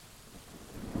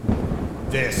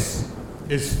This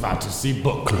is Fantasy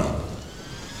Book Club.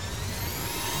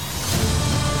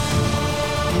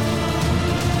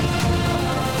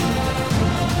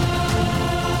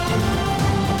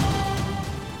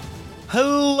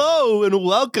 Hello and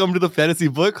welcome to the Fantasy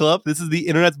Book Club. This is the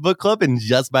Internet's book club, and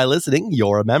just by listening,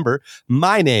 you're a member.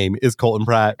 My name is Colton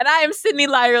Pratt. And I am Sydney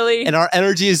Lyerly. And our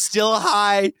energy is still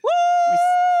high.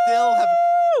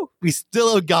 Woo! We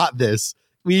still have got this.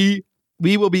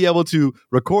 We will be able to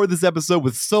record this episode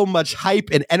with so much hype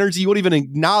and energy, you won't even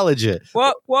acknowledge it.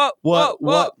 What?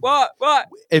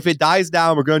 If it dies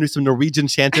down, we're going to do some Norwegian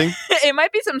chanting. It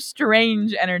might be some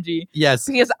strange energy. Yes.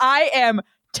 Because I am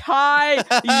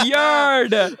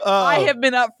tired. I have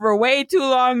been up for way too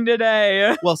long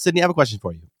today. Well, Sydney, I have a question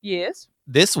for you. Yes.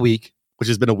 This week, which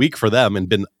has been a week for them and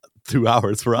been 2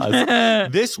 hours for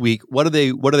us, this week, what are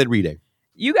they reading?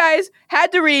 You guys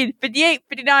had to read 58,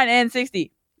 59, and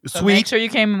 60. So Sweet. make sure you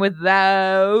came with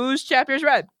those chapters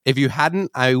read. If you hadn't,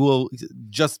 I will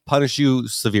just punish you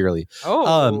severely.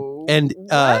 Oh. and, what?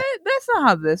 That's not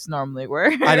how this normally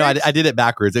works. I know, I did it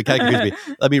backwards. It kind of confused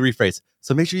me. Let me rephrase.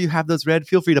 So make sure you have those read.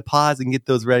 Feel free to pause and get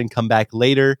those read and come back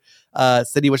later.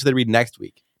 Sydney, what should they read next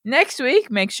week? Next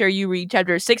week, make sure you read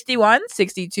chapters 61,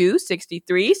 62,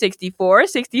 63, 64,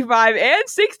 65, and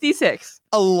 66.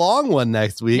 A long one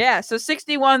next week. Yeah, so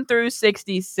 61 through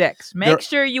 66. Make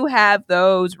sure you have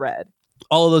those read.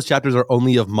 All of those chapters are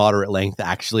only of moderate length,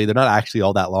 actually. They're not actually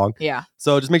all that long. Yeah.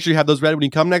 So just make sure you have those read when you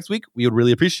come next week. We would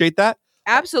really appreciate that.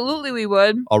 Absolutely, we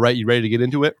would. All right, you ready to get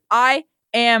into it? I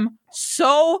am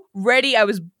so ready. I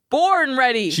was born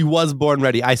ready. She was born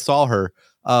ready. I saw her.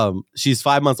 She's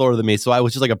 5 months older than me, so I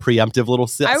was just like a preemptive little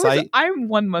site. I'm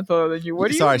 1 month older than you. What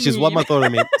do you mean? She's 1 month older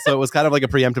than me, so it was kind of like a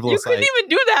preemptive little site. You couldn't even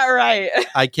do that right.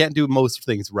 I can't do most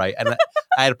things right, and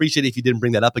I'd appreciate it if you didn't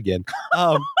bring that up again.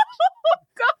 God.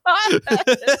 Okay,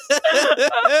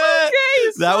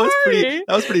 that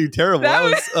was pretty terrible. That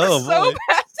was so boy.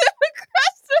 passive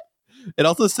aggressive. It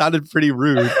also sounded pretty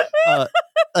rude,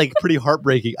 like pretty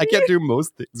heartbreaking. I can't do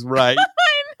most things right.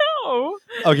 No.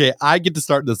 Okay, I get to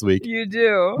start this week. You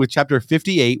do. With chapter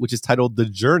 58, which is titled The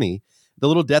Journey. The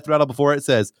little death rattle before it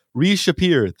says, Ree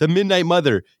Shapir, the Midnight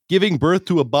Mother, giving birth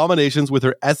to abominations with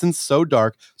her essence so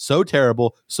dark, so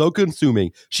terrible, so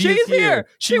consuming. She is here.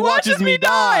 She watches me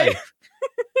die.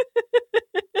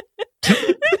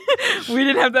 We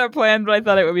didn't have that planned, but I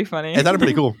thought it would be funny. It sounded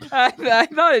pretty cool. I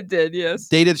thought it did, yes.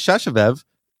 Dated Sheshevev,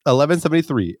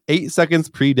 1173, 8 seconds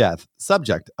pre-death.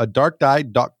 Subject, a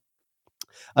dark-eyed dock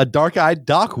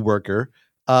worker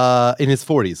in his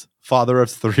 40s, father of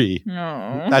 3.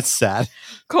 No. That's sad.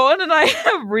 Colin and I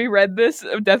have reread this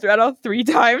Death Rattle 3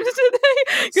 times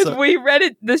today because we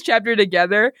read this chapter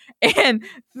together, and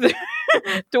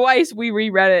twice we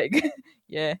reread it.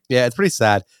 Yeah, it's pretty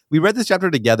sad. We read this chapter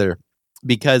together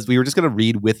because we were just going to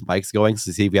read with mics going to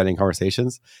see if we had any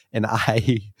conversations, and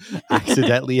I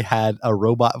accidentally had a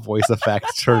robot voice effect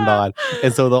turned on,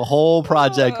 and so the whole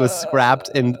project was scrapped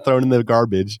and thrown in the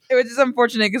garbage. It was just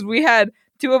unfortunate because we had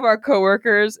 2 of our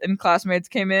coworkers and classmates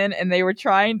came in, and they were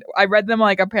I read them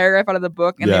like a paragraph out of the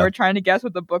book, and they were trying to guess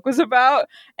what the book was about,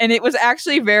 and it was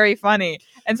actually very funny.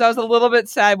 And so I was a little bit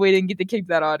sad we didn't get to keep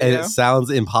that audio. And it sounds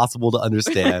impossible to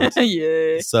understand.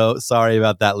 Yeah. So sorry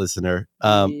about that, listener.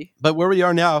 But where we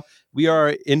are now, we are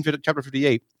in chapter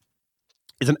 58.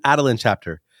 It's an Adolin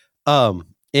chapter.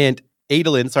 And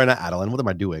Adolin, sorry, not Adolin. What am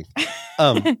I doing?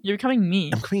 You're becoming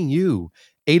me. I'm becoming you.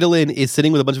 Adolin is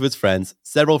sitting with a bunch of his friends,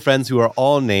 several friends who are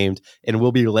all named and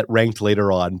will be ranked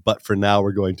later on, but for now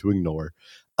we're going to ignore.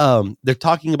 They're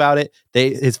talking about it.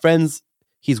 His friends,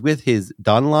 he's with his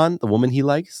Donlan, the woman he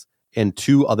likes, and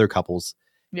 2 other couples.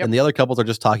 Yep. And the other couples are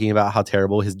just talking about how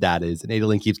terrible his dad is. And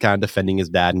Adolin keeps kind of defending his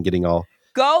dad and getting all...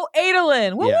 Go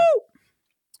Adolin! Woo-woo!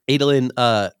 Yeah.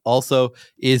 Adolin also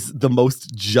is the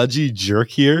most judgy jerk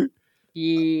here.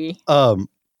 Yeah.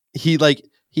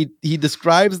 He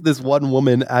describes this one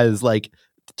woman as like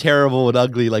terrible and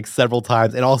ugly like several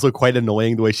times, and also quite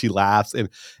annoying the way she laughs. And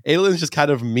Adolin's just kind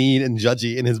of mean and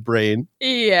judgy in his brain.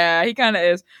 Yeah, he kind of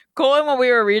is. Colin, when we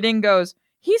were reading, goes,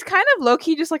 he's kind of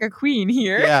low-key just like a queen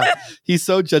here. Yeah, he's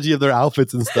so judgy of their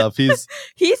outfits and stuff. He's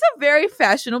a very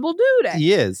fashionable dude. Actually.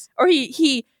 He is. Or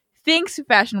he thinks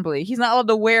fashionably. He's not allowed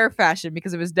to wear fashion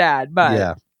because of his dad,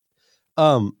 but...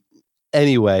 Yeah.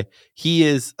 Anyway, he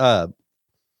is,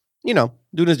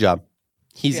 doing his job.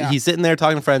 He's sitting there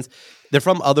talking to friends. They're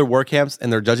from other work camps,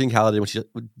 and they're judging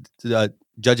Kaladin,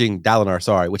 judging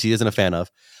Dalinar, which he isn't a fan of.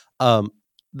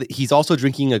 He's also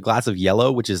drinking a glass of yellow,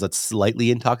 which is a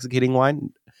slightly intoxicating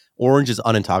wine. Orange is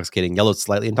unintoxicating. Yellow is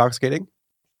slightly intoxicating.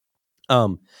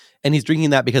 And he's drinking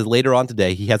that because later on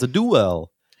today, he has a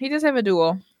duel. He does have a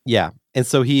duel. Yeah. And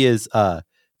so he is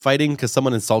fighting because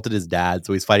someone insulted his dad.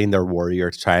 So he's fighting their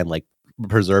warrior to try and like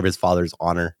preserve his father's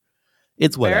honor.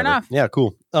 It's whatever. Fair enough. Yeah,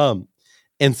 cool.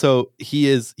 And so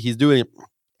he's doing it.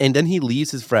 And then he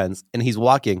leaves his friends and he's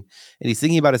walking and he's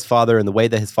thinking about his father and the way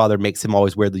that his father makes him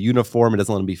always wear the uniform and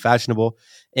doesn't let him be fashionable.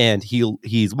 And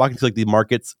he's walking to like the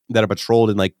markets that are patrolled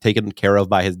and like taken care of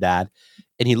by his dad.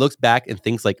 And he looks back and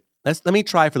thinks like, let me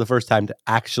try for the first time to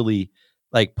actually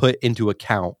like put into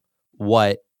account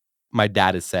what my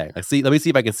dad is saying. Like, let me see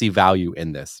if I can see value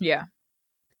in this. Yeah.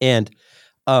 And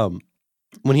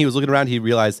when he was looking around, he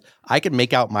realized I can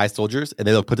make out my soldiers and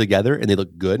they look put together and they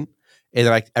look good. And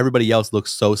like everybody else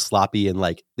looks so sloppy and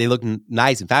like they look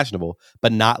nice and fashionable,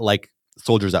 but not like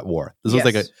soldiers at war. This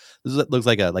looks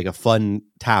like a fun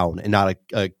town and not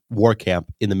a war camp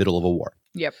in the middle of a war.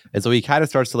 Yep. And so he kind of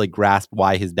starts to like grasp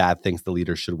why his dad thinks the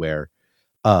leader should wear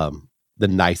the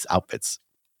nice outfits.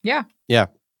 Yeah. Yeah.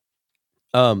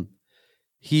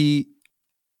 He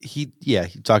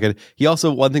talking. He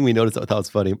also, one thing we noticed that I thought was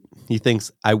funny, he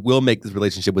thinks I will make this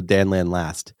relationship with Danlan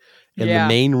last. And the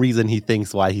main reason he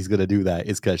thinks why he's going to do that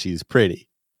is because she's pretty.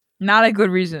 Not a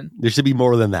good reason. There should be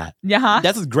more than that. Yeah.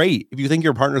 That's great if you think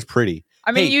your partner's pretty.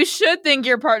 I mean, you should think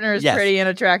your partner is pretty and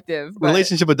attractive. But...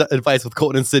 Relationship advice with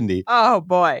Colton and Cindy. Oh,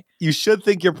 boy. You should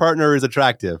think your partner is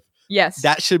attractive. Yes.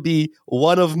 That should be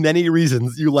one of many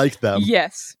reasons you like them.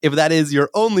 Yes. If that is your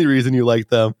only reason you like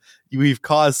them, we've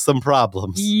caused some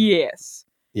problems. Yes.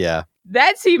 Yeah.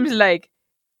 That seems like,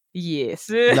 yes.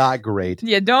 Not great.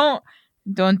 Yeah,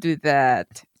 don't do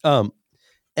that.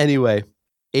 Anyway,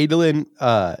 Adolin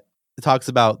talks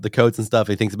about the codes and stuff.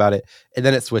 And he thinks about it, and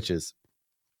then it switches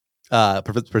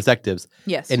perspectives.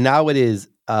 Yes. And now it is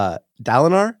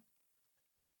Dalinar,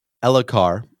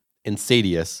 Elhokar, and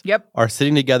Sadeas are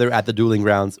sitting together at the dueling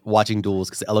grounds watching duels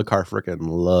because Elhokar freaking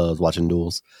loves watching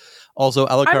duels. Also,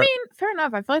 Elhokar... I mean, fair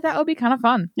enough. I feel like that would be kind of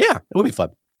fun. Yeah, it would be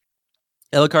fun.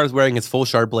 Elhokar is wearing his full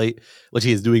shard plate, which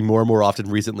he is doing more and more often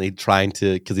recently, trying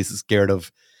to, because he's scared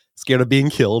of being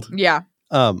killed. Yeah.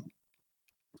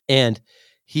 And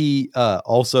he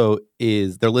also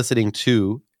is, they're listening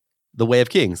to The Way of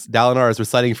Kings. Dalinar is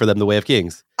reciting for them The Way of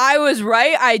Kings. I was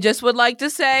right. I just would like to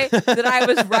say that I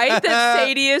was right that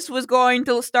Sadeas was going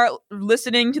to start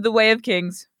listening to The Way of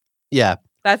Kings. Yeah.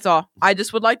 That's all. I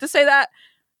just would like to say that.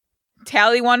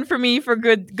 Tally one for me for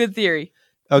good theory.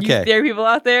 Okay. You theory people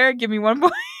out there, give me 1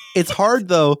 point. It's hard,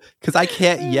 though, because I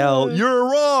can't yell, you're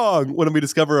wrong, when we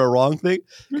discover a wrong thing,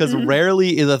 because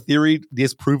rarely is a theory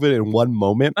disproven in one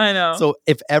moment. I know. So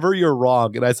if ever you're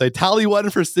wrong, and I say, tally one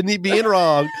for Sydney being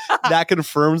wrong, that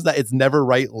confirms that it's never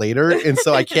right later, and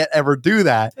so I can't ever do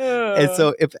that. And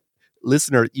so if...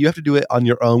 Listener, you have to do it on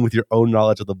your own with your own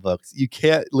knowledge of the books. You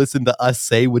can't listen to us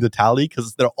say with a tally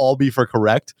because they'll all be for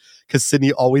correct because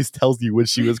Sydney always tells you when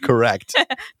she was correct.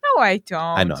 No, I don't.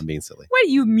 I know, I'm being silly. What do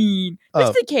you mean?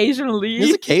 Just occasionally.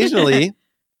 Just occasionally.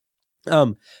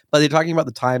 But they're talking about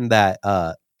the time that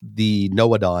the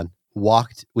Noadon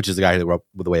walked, which is the guy who wrote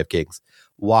with The Way of Kings,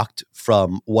 walked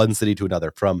from one city to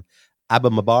another, from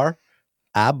Abamabar,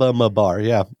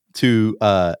 to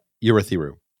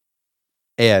Urithiru.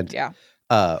 And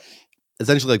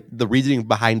essentially, like the reasoning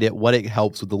behind it, what it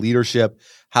helps with the leadership,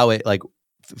 how it like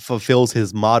fulfills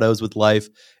his mottos with life.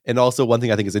 And also one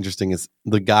thing I think is interesting is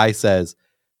the guy says,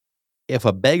 if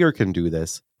a beggar can do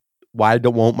this, why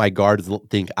won't my guards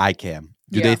think I can?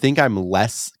 Do they think I'm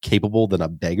less capable than a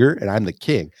beggar and I'm the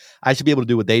king? I should be able to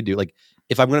do what they do. Like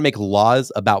if I'm going to make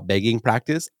laws about begging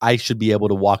practice, I should be able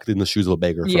to walk in the shoes of a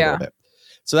beggar for a little bit.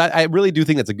 So I really do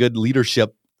think that's a good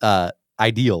leadership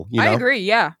ideal. You know? I agree.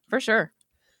 Yeah, for sure.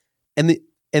 And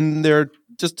they're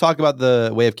just talk about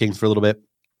The Way of Kings for a little bit,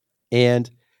 and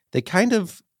they kind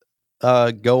of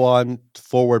go on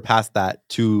forward past that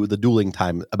to the dueling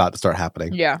time about to start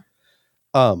happening. Yeah.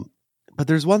 But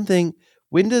there's one thing.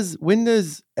 When does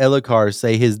Elhokar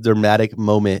say his dramatic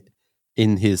moment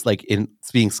in his in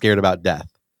being scared about death?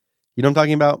 You know what I'm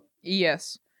talking about?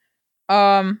 Yes.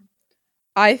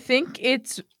 I think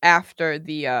it's after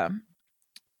the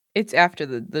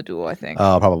duel, I think.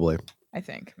 Oh, probably. I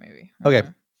think, maybe. Okay.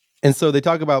 And so they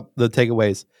talk about the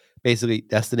takeaways. Basically,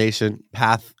 destination,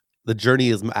 path, the journey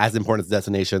is as important as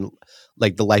destination.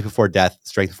 Like the life before death,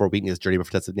 strength before weakness, journey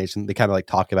before destination. They kind of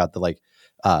talk about the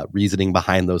reasoning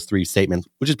behind those three statements,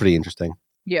 which is pretty interesting.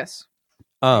 Yes.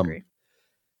 I agree.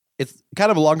 It's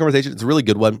kind of a long conversation. It's a really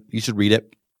good one. You should read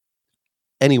it.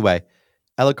 Anyway,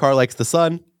 Elhokar likes the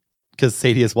sun, because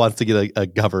Sadeas wants to get a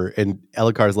gover, and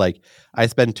Elhokar's like, I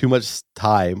spend too much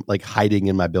time hiding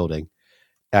in my building.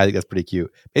 And I think that's pretty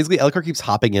cute. Basically, Elhokar keeps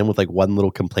hopping in with one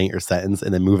little complaint or sentence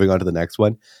and then moving on to the next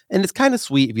one. And it's kind of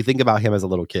sweet if you think about him as a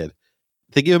little kid.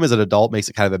 thinking of him as an adult makes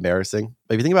it kind of embarrassing.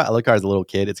 But if you think about Elhokar as a little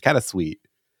kid, it's kind of sweet.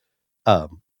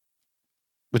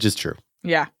 Which is true.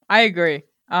 Yeah, I agree.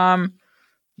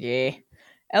 Yeah.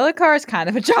 Elhokar is kind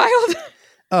of a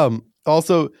child.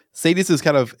 Also, Sadeas is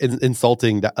kind of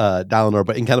insulting Dalinar,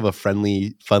 but in kind of a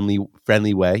friendly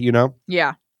way, you know?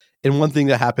 Yeah. And one thing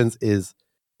that happens is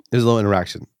there's a little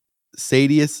interaction.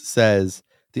 Sadeas says,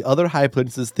 the other high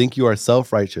princes think you are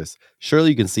self-righteous. Surely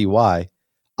you can see why.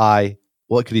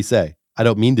 What could he say? I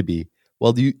don't mean to be.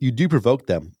 Well, you do provoke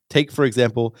them. Take, for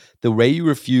example, the way you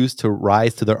refuse to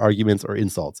rise to their arguments or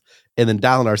insults. And then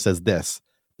Dalinar says this,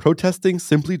 protesting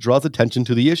simply draws attention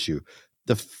to the issue.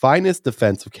 The finest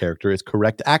defense of character is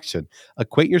correct action.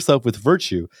 Equate yourself with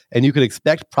virtue, and you can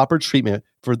expect proper treatment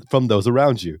from those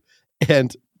around you.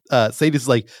 And Sadeas is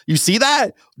like, you see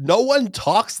that? No one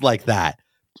talks like that.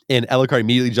 And Elhokar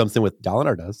immediately jumps in with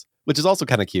Dalinar does, which is also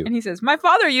kind of cute. And he says, my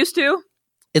father used to.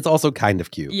 It's also kind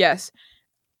of cute. Yes.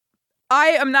 I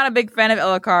am not a big fan of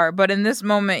Elhokar, but in this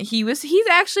moment, he's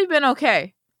actually been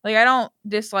okay. Like, I don't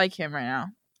dislike him right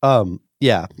now.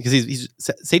 Yeah, because he's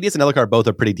Sadeas and Elhokar both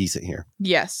are pretty decent here.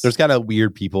 Yes. There's kind of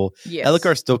weird people. Yes.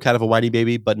 Elhokar's still kind of a whiny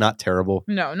baby, but not terrible.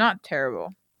 No, not terrible.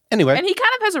 Anyway. And he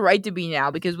kind of has a right to be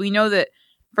now because we know that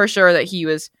for sure that he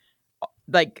was,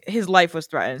 like, his life was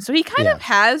threatened. So he kind of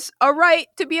has a right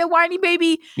to be a whiny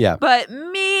baby. Yeah. But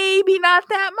maybe not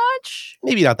that much.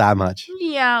 Maybe not that much.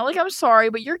 Yeah, like, I'm sorry,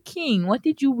 but you're king. What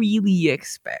did you really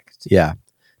expect? Yeah.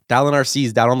 Dalinar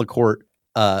sees down on the court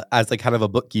as like kind of a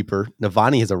bookkeeper.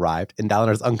 Navani has arrived, and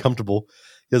Dalinar's uncomfortable.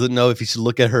 He doesn't know if he should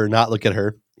look at her or not look at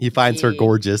her. He finds her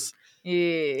gorgeous.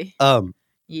 Yeah.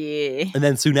 Yeah. And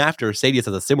then soon after, Sadeas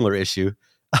has a similar issue.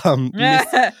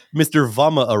 Mr.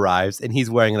 Vama arrives, and he's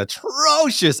wearing an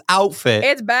atrocious outfit.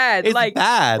 It's bad. It's like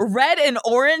bad. Red and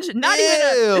orange. Not Ew.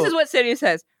 even. This is what Sadeas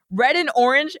says. Red and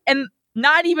orange, and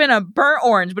not even a burnt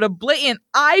orange, but a blatant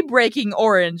eye-breaking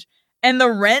orange. And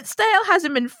the rent style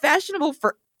hasn't been fashionable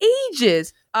for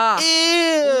ages.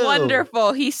 Ew.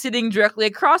 Wonderful. He's sitting directly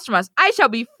across from us. I shall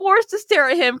be forced to stare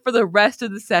at him for the rest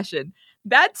of the session.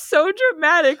 That's so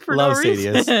dramatic for Love no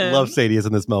Sadeas. reason. Love Sadeas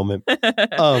in this moment.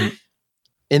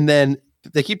 And then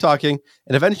they keep talking,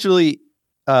 and eventually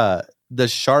the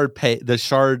shard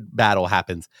battle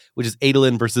happens, which is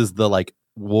Adolin versus the like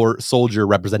war soldier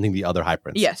representing the other high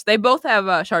prince. Yes, they both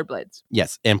have shard blades.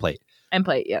 Yes, and plate. And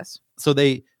plate, yes. So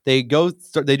they do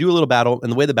a little battle,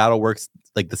 and the way the battle works,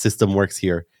 like the system works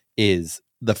here, is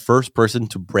the first person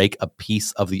to break a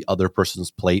piece of the other person's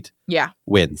plate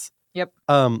wins. Yep.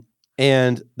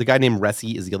 And the guy named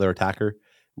Resi is the other attacker.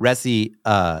 Resi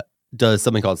does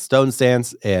something called stone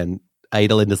stance, and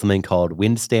Adolin does something called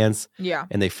wind stance. Yeah.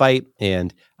 And they fight,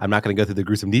 and I'm not going to go through the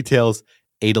gruesome details.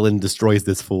 Adolin destroys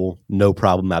this fool. No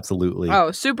problem, absolutely.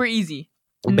 Oh, super easy.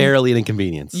 Barely an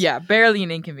inconvenience. Yeah, barely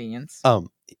an inconvenience.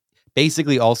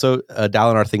 Basically, also,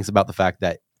 Dalinar thinks about the fact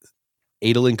that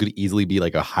Adolin could easily be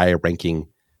like a higher ranking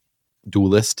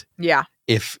duelist. Yeah.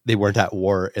 If they weren't at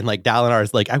war. And like Dalinar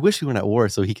is like, I wish we weren't at war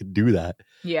so he could do that.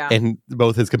 Yeah. And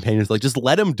both his companions are like, just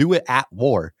let him do it at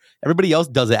war. Everybody else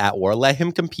does it at war. Let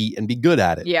him compete and be good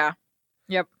at it. Yeah.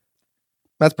 Yep.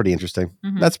 That's pretty interesting.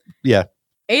 Mm-hmm.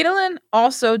 Adolin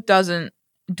also doesn't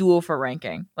duel for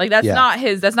ranking. Like that's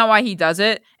not why he does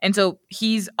it. And so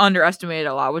he's underestimated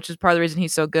a lot, which is part of the reason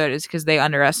he's so good is because they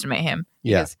underestimate him.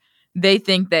 Because they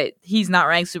think that he's not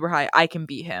ranked super high. I can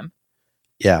beat him.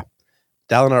 Yeah.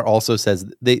 Dalinar also says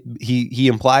he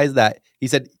implies that he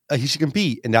said he should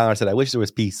compete, and Dalinar said, "I wish there was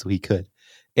peace so he could."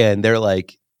 And they're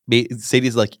like,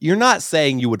 Sadie's like, "You're not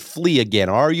saying you would flee again,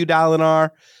 are you,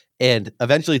 Dalinar?" And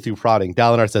eventually, through prodding,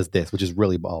 Dalinar says this, which is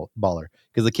really baller,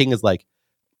 because the king is like,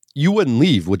 "You wouldn't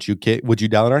leave, would you,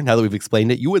 Dalinar? Now that we've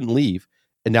explained it, you wouldn't leave."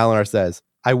 And Dalinar says,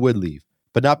 "I would leave,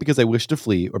 but not because I wish to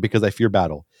flee or because I fear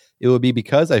battle. It would be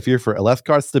because I fear for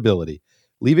Elefkar's stability.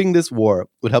 Leaving this war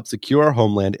would help secure our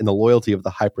homeland and the loyalty of the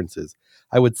High Princes.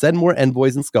 I would send more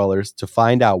envoys and scholars to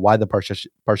find out why the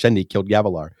Parshendi killed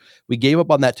Gavilar. We gave up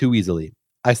on that too easily.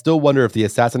 I still wonder if the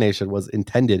assassination was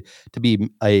intended to be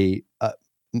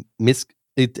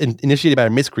initiated by a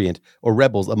miscreant or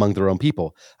rebels among their own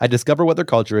people. I discover what their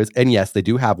culture is, and yes, they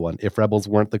do have one. If rebels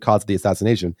weren't the cause of the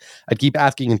assassination, I'd keep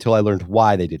asking until I learned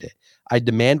why they did it. I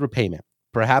demand repayment.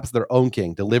 Perhaps their own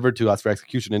king, delivered to us for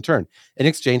execution in turn, in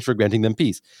exchange for granting them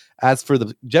peace. As for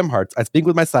the gem hearts, I speak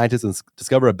with my scientists and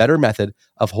discover a better method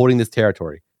of holding this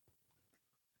territory.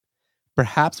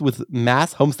 Perhaps with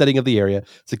mass homesteading of the area,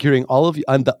 securing all of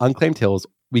the unclaimed hills,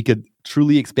 we could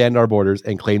truly expand our borders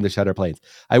and claim the Shatter Plains.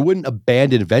 I wouldn't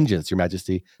abandon vengeance, Your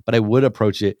Majesty, but I would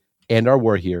approach it and our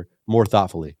war here more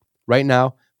thoughtfully. Right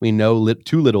now, we know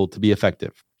too little to be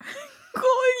effective."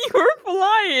 Colin, you were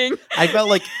flying. I felt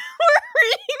like... Where were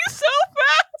so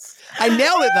fast. I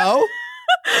nailed it though.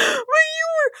 When you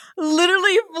were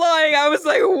literally flying, I was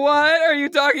like, what are you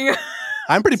talking about?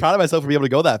 I'm pretty proud of myself for being able to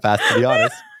go that fast, to be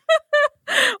honest.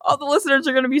 All the listeners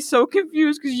are going to be so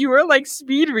confused because you were like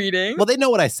speed reading. Well, they know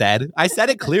what I said. I said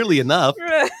it clearly enough.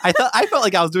 I felt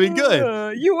like I was doing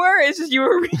good. You were. It's just you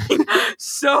were reading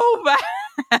so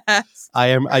fast. I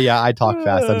am. I talk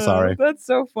fast. I'm sorry. That's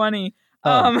so funny.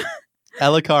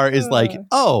 Elhokar is like,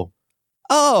 oh,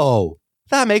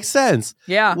 that makes sense.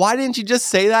 Yeah. Why didn't you just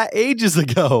say that ages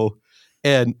ago?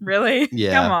 And really?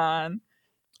 Yeah. Come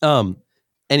on.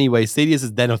 Anyway, Sadeas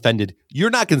is then offended. You're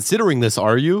not considering this,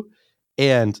 are you?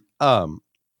 And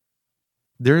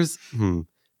there's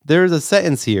a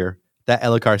sentence here that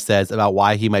Elhokar says about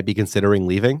why he might be considering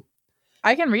leaving.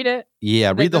 I can read it.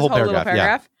 Yeah, read the whole paragraph.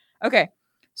 Yeah. Okay.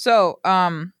 So,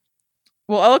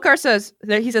 Elhokar says,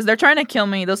 he says, they're trying to kill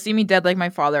me. They'll see me dead like my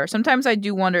father. Sometimes I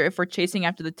do wonder if we're chasing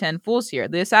after the 10 fools here.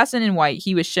 The assassin in white,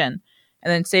 he was Shin.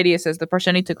 And then Sadeas says, the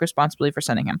Parshendi took responsibility for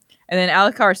sending him. And then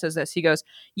Elhokar says this. He goes,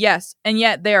 yes, and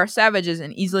yet they are savages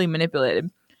and easily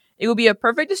manipulated. It will be a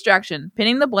perfect distraction,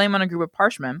 pinning the blame on a group of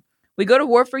Parshmen. We go to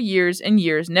war for years and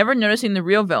years, never noticing the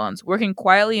real villains, working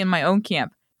quietly in my own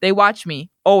camp. They watch me,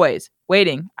 always,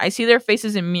 waiting. I see their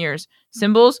faces in mirrors,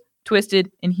 symbols,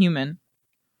 twisted, inhuman.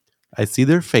 I see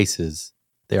their faces.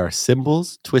 They are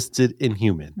symbols, twisted,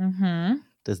 inhuman. Mm-hmm.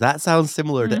 Does that sound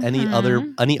similar to any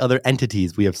other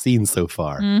entities we have seen so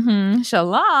far? Mm-hmm.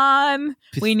 Shallan,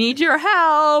 we need your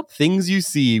help. Things you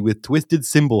see with twisted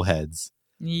symbol heads.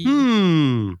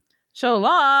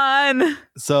 Shallan,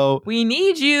 so we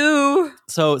need you.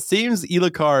 So it seems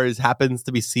Elhokar happens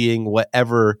to be seeing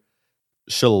whatever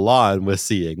Shallan was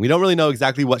seeing. We don't really know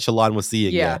exactly what Shallan was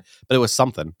seeing yet, but it was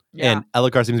something. Yeah. And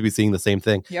Elhokar seems to be seeing the same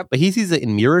thing. Yep. But he sees it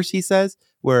in mirrors, he says,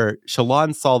 where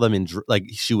Shallan saw them in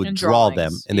she would draw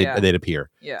them and they'd appear.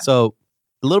 Yeah. So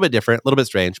a little bit different, a little bit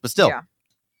strange, but still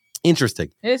interesting.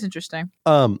 It is interesting.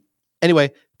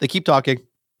 Anyway, they keep talking,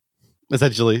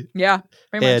 essentially. Yeah,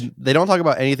 pretty much. And they don't talk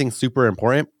about anything super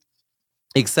important,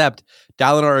 except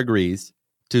Dalinar agrees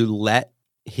to let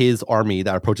his army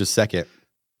that approaches second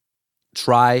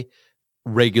try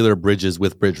regular bridges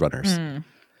with bridge runners,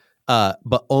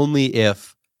 but only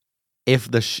if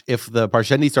the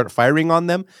Parshendi start firing on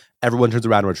them, everyone turns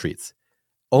around and retreats.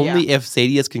 Only if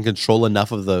Sadeas can control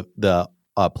enough of the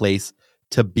place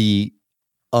to be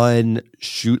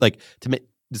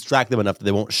distract them enough that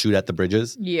they won't shoot at the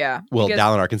bridges. Yeah. Will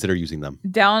Dalinar consider using them?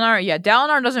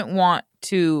 Dalinar doesn't want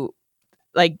to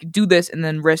do this and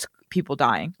then risk people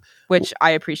dying, which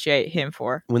I appreciate him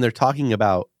for. When they're talking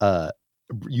about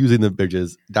using the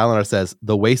bridges, Dalinar says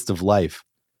the waste of life,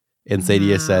 and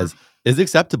Sadeas says is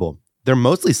acceptable. They're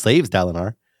mostly slaves,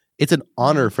 Dalinar. It's an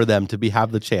honor for them to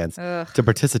have the chance to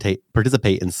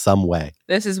participate in some way.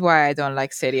 This is why I don't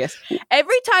like Sadeas.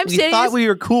 Every time we thought we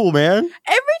were cool, man.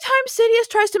 Every time Sadeas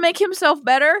tries to make himself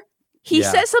better, he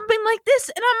says something like this,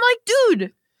 and I'm like,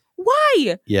 dude,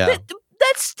 why? Yeah.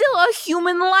 That's still a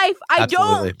human life. I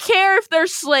don't care if they're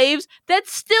slaves.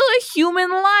 That's still a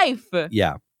human life.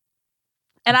 Yeah.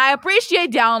 And I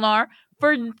appreciate Dalinar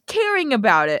for caring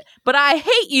about it, but I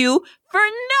hate you for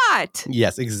not.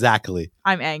 Yes, exactly.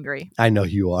 I'm angry. I know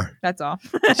you are. That's all.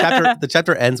 The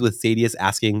chapter ends with Sadeas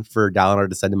asking for Dalinar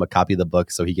to send him a copy of the book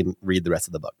so he can read the rest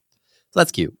of the book. So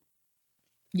that's cute.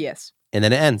 Yes. And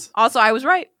then it ends. Also, I was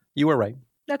right. You were right.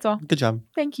 That's all. Good job.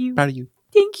 Thank you. Proud of you.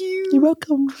 Thank you. You're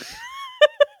welcome.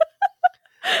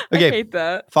 Okay. I hate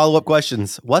that. Follow-up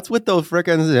questions. What's with those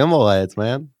frickin' symbol heads,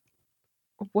 man?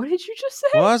 What did you just say?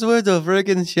 What's with the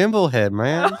frickin' symbol head,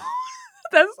 man?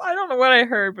 I don't know what I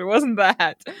heard, but it wasn't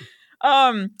that.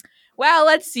 Well,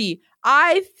 let's see.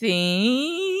 I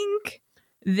think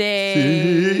they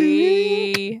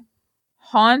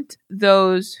haunt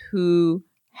those who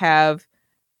have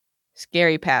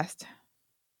scary past.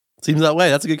 Seems that way.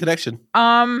 That's a good connection.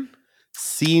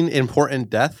 Seen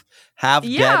important death. Have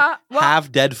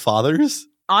dead fathers.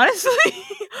 Honestly,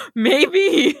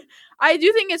 maybe. I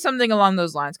do think it's something along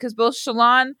those lines because both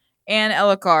Shallan and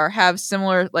Elhokar have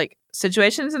similar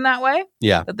situations in that way.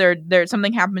 Yeah, that they're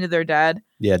something happened to their dad.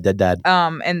 Yeah, dead dad.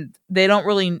 And they don't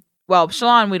really. Well,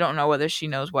 Shallan, we don't know whether she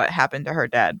knows what happened to her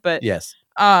dad, but yes.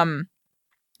 So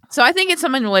I think it's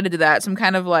something related to that, some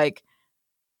kind of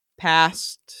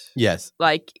past. Yes.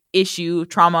 Issue,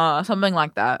 trauma, something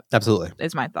like that. Absolutely.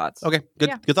 Is my thoughts. Okay. Good.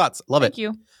 Yeah. Good thoughts. Love Thank it.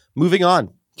 you. Moving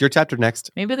on. Your chapter next.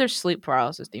 Maybe they're sleep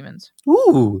paralysis demons.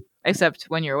 Ooh. Except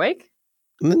when you're awake.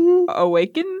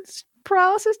 Awakened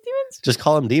paralysis demons? Just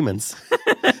call them demons.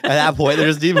 At that point, they're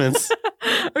just demons.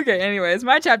 Okay, anyways,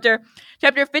 my chapter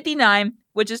 59,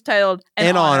 which is titled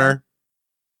An Honor.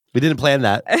 We didn't plan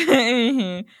that.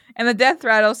 And the death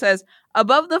rattle says,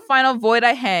 above the final void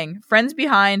I hang, friends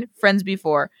behind, friends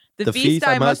before. The feast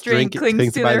I must drink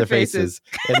clings to their faces.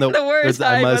 And the words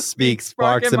I must speak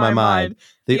sparks in my mind.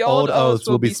 The old oaths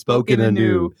will be spoken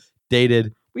anew.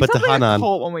 Dated, We but sound like a Tahanan.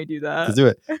 cult when we do that. Let's do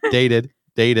it. Dated.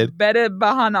 Beta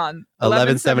Bahanan.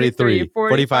 1173,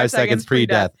 45 seconds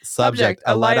pre-death. Subject,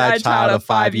 a light-eyed child of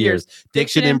 5 years.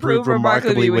 Diction improved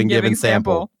remarkably when given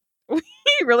sample. We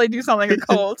really do sound like a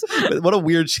cult. What a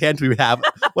weird chant we would have.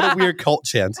 What a weird cult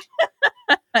chant.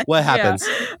 What happens?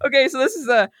 Yeah. Okay, so this is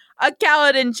a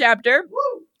Kaladin chapter.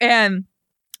 And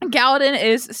Kaladin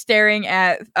is staring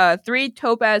at 3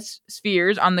 topaz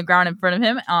spheres on the ground in front of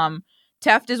him.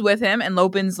 Teft is with him, and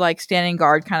Lopin's like standing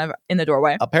guard kind of in the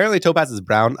doorway. Apparently Topaz is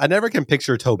brown. I never can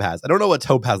picture Topaz. I don't know what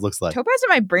Topaz looks like. Topaz in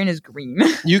my brain is green.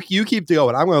 You keep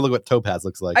going. I'm going to look what Topaz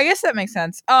looks like. I guess that makes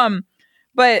sense.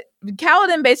 But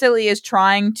Kaladin basically is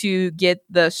trying to get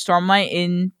the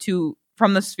Stormlight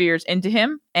from the spheres into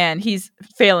him, and he's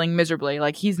failing miserably.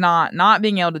 Like he's not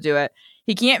being able to do it.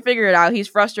 He can't figure it out. He's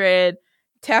frustrated.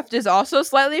 Teft is also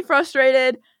slightly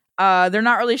frustrated. They're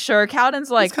not really sure. Kaladin's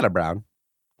like it's kind of brown.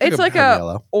 It's like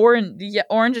a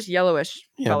orange-ish yellowish.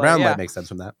 Yeah, color. brown might make sense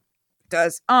from that. It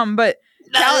does. But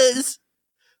it does.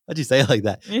 Why'd you say it like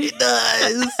that? It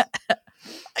does.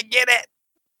 I get it.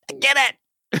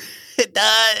 It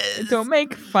does. Don't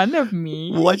make fun of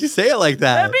me. Why'd you say it like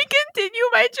that? Let me continue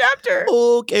my chapter.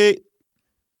 Okay.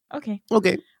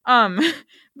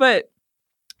 But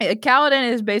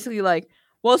Kaladin is basically like,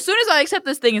 well, as soon as I accept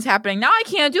this thing is happening, now I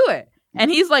can't do it.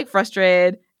 And he's like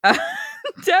frustrated.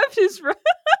 Teft is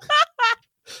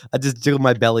I just jiggled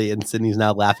my belly, and Sydney's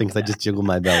now laughing because I just jiggled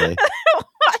my belly.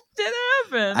 What did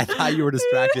happen? I thought you were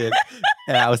distracted,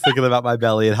 and I was thinking about my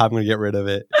belly and how I'm going to get rid of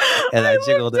it, and I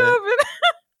jiggled it,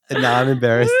 and now I'm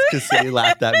embarrassed because Sydney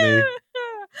laughed at me.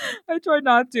 I tried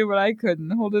not to, but I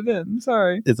couldn't hold it in.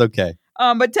 Sorry. It's okay.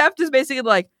 But Teft is basically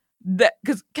like that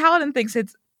because Kaladin thinks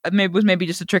it's maybe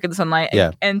just a trick of the sunlight.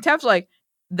 Yeah. And Teft's like,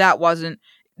 that wasn't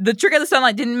the trick of the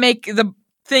sunlight. Didn't make the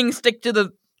thing stick to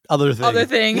the other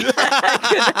thing.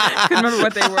 I couldn't remember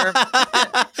what they were.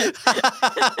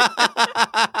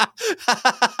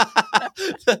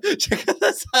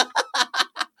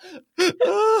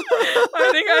 I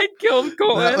think I killed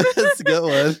Colin. That was a good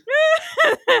one.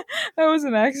 That was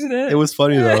an accident. It was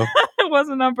funny though. It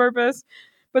wasn't on purpose,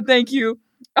 but thank you.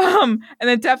 And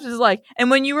then Teft is like, and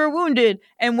when you were wounded,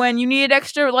 and when you needed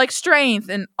extra like strength,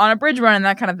 and on a bridge run and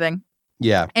that kind of thing.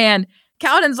 Yeah. And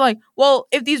Kaladin's like, well,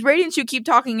 if these radiants you keep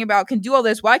talking about can do all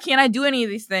this, why can't I do any of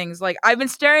these things? Like, I've been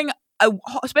spending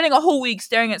a whole week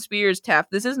staring at spears, Teft.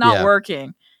 This is not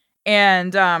working.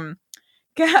 And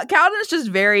Kaladin's just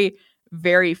very,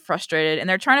 very frustrated, and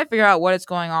they're trying to figure out what is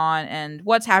going on and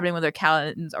what's happening, whether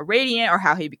Kaladin's a radiant or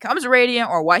how he becomes a radiant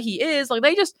or what he is. Like,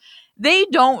 they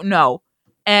don't know.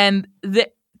 And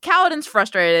Kaladin's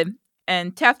frustrated,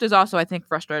 and Teft is also, I think,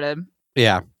 frustrated.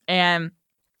 Yeah. And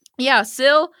yeah,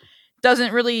 Syl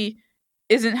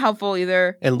isn't helpful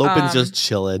either. And Lopin's just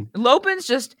chilling. Lopin's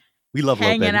just we love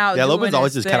hanging Lopin. out. Yeah, Lopin's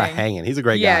always just kind of thing. hanging. He's a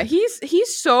great guy. Yeah,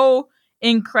 he's so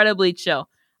incredibly chill.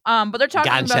 But they're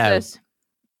talking Gancho. about this.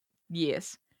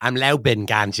 Yes. I'm Lopin,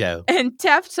 Gancho. And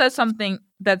Teft says something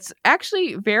that's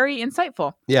actually very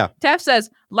insightful. Yeah. Teft says,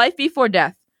 life before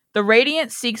death. The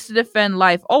Radiant seeks to defend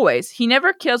life always. He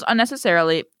never kills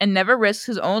unnecessarily and never risks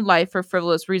his own life for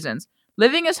frivolous reasons.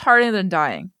 Living is harder than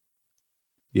dying.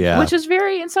 Yeah. Which is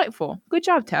very insightful. Good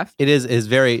job, Teft. It is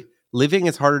very living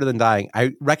is harder than dying.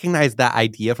 I recognize that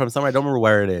idea from somewhere. I don't remember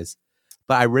where it is.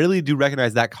 But I really do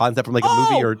recognize that concept from like a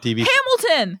movie or a TV.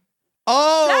 Hamilton.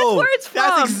 Oh, that's where it's from.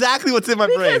 That's exactly what's in my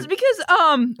brain. Because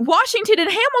Washington and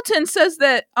Hamilton says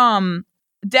that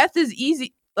death is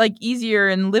easier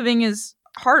and living is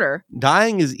harder.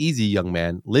 Dying is easy, young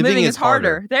man. Living is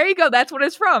harder. There you go. That's what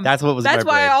it's from. That's what was. That's in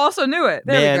my why brain. I also knew it.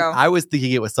 There we go. I was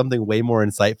thinking it was something way more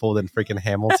insightful than freaking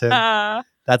Hamilton.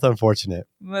 That's unfortunate.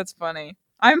 That's funny.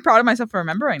 I'm proud of myself for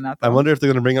remembering that, though. I wonder if they're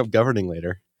going to bring up governing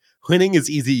later. Winning is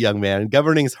easy, young man.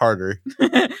 Governing is harder.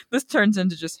 This turns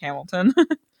into just Hamilton.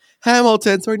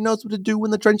 Hamilton, so he knows what to do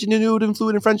when the trench and nude and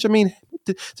fluid in French. I mean,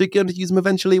 so you're going to use him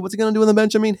eventually. What's he going to do on the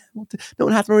bench? I mean,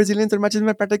 don't have more resilience or matches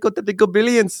my practical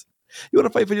brilliance. You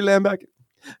want to fight for your land back?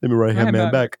 Let me right hand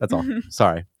man back. That's all.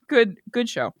 Sorry. Good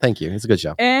show. Thank you. It's a good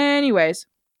show. Anyways,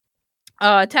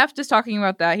 Teft is talking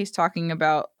about that. He's talking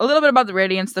about a little bit about the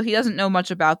Radiants, though he doesn't know much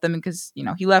about them because,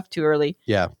 he left too early.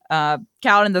 Yeah.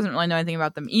 Kaladin doesn't really know anything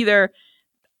about them either.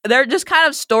 They're just kind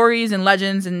of stories and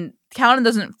legends, and Kaladin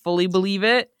doesn't fully believe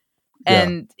it.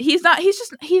 And he's not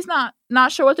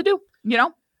sure what to do,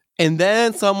 And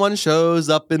then someone shows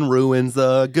up and ruins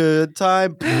the good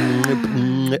time.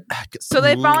 So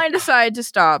they finally decide to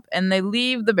stop, and they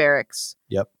leave the barracks.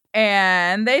 Yep.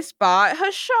 And they spot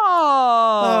Hashal.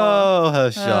 Oh,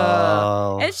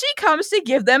 Hashal. And she comes to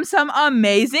give them some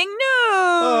amazing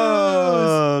news.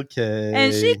 Okay.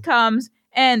 And she comes,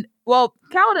 and, well,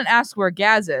 Kaladin asks where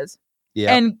Gaz is.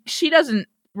 Yeah. And she doesn't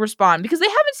respond because they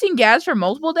haven't seen Gaz for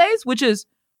multiple days, which is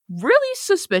really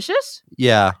suspicious.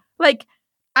 Yeah. Like,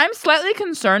 I'm slightly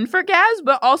concerned for Gaz,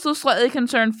 but also slightly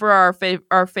concerned for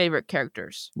our favorite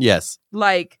characters. Yes.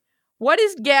 Like, what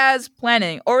is Gaz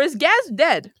planning? Or is Gaz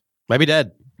dead? Might be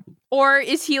dead. Or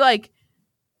is he like,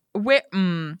 what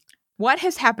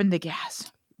has happened to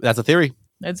Gaz? That's a theory.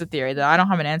 It's a theory that I don't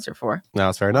have an answer for. No,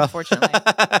 that's fair enough. Unfortunately.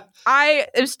 I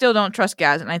still don't trust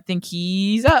Gaz, and I think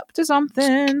he's up to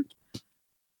something.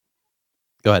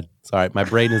 Go ahead. Sorry, my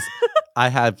brain is.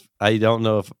 I don't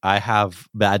know if I have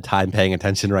bad time paying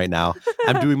attention right now.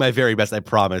 I'm doing my very best, I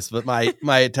promise. But my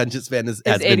attention span has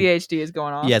ADHD is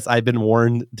going on. Yes, I've been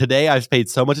warned. Today, I've paid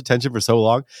so much attention for so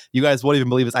long. You guys won't even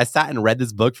believe this. I sat and read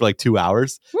this book for like 2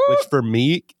 hours, which for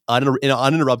me,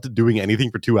 uninterrupted doing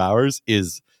anything for 2 hours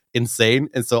is insane.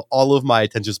 And so all of my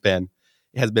attention span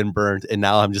has been burned, and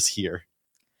now I'm just here.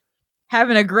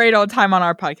 Having a great old time on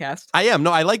our podcast. I am.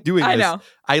 No, I like doing this. I know.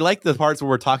 I like the parts where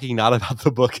we're talking not about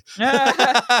the book.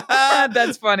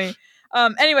 That's funny.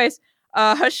 Anyways,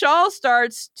 Hashal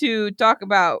starts to talk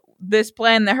about this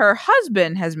plan that her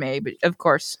husband has made. But of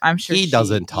course, I'm sure he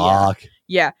doesn't talk.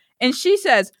 Yeah. And she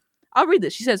says, I'll read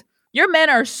this. She says, "Your men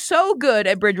are so good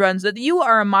at bridge runs that you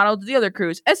are a model to the other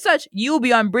crews. As such, you will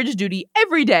be on bridge duty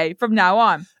every day from now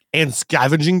on." And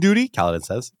scavenging duty, Kaladin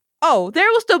says. "Oh, there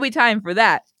will still be time for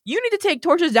that. You need to take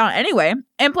torches down anyway,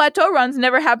 and plateau runs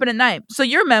never happen at night, so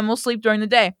your men will sleep during the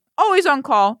day, always on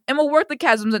call, and will work the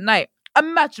chasms at night. A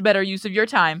much better use of your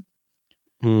time."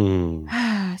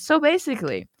 So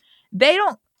basically,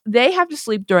 they have to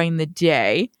sleep during the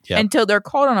day until they're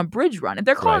called on a bridge run. If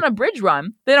they're called on a bridge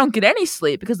run, they don't get any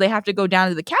sleep because they have to go down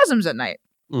to the chasms at night.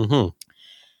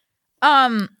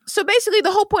 Mm-hmm. So basically,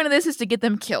 the whole point of this is to get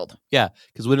them killed. Yeah,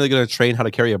 because when are they going to train how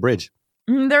to carry a bridge?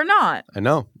 They're not. I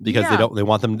know, because they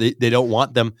don't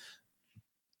want them.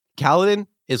 Kaladin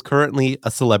is currently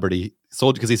a celebrity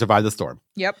soldier because he survived the storm.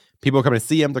 Yep. People are coming to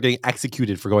see him. They're getting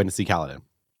executed for going to see Kaladin.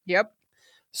 Yep.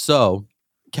 So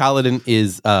Kaladin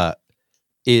is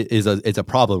a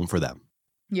problem for them.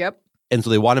 Yep. And so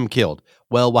they want him killed.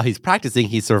 Well, while he's practicing,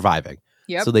 he's surviving.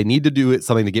 Yep. So they need to do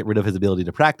something to get rid of his ability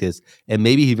to practice and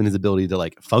maybe even his ability to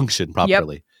like function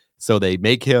properly. Yep. So they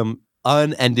make him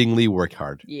unendingly work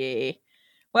hard. Yeah.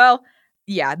 Well,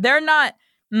 yeah, they're not.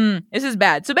 This is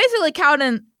bad. So basically,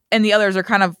 Kaladin and the others are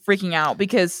kind of freaking out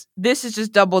because this has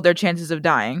just doubled their chances of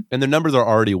dying. And their numbers are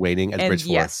already waning as Bridge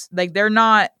 4. Yes, like they're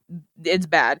not. It's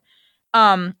bad.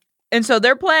 And so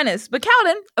their plan is, but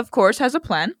Kaladin, of course, has a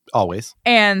plan. Always.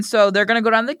 And so they're going to go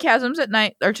down the chasms at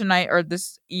night or tonight or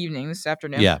this evening, this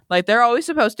afternoon. Yeah. Like they're always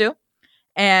supposed to.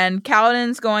 And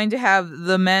Kaladin's going to have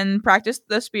the men practice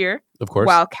the spear. Of course.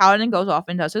 While Kaladin goes off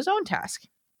and does his own task.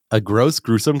 A gross,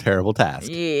 gruesome, terrible task.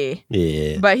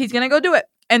 Yeah. But he's going to go do it.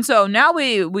 And so now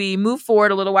we move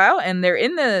forward a little while and they're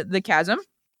in the chasm.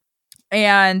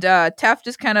 And Teft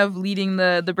is kind of leading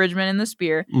the bridgeman in the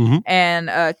spear. Mm-hmm. And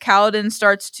Kaladin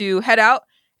starts to head out.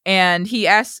 And he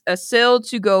asks Syl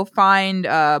to go find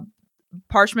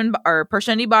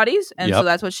Parshendi bodies. And so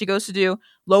that's what she goes to do.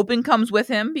 Lopen comes with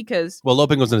him because... Well,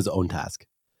 Lopen goes on his own task.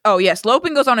 Oh, yes.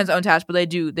 Lopen goes on his own task, but they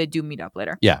do meet up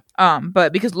later. Yeah.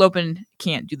 But because Lopen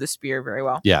can't do the spear very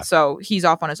well. Yeah. So he's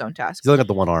off on his own task. He's only got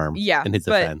the one arm. Yeah. In his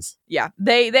defense. Yeah.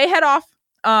 They head off.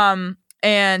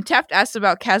 And Teft asks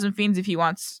about Chasm Fiends if he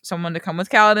wants someone to come with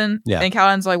Kaladin. Yeah. And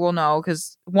Kaladin's like, well, no,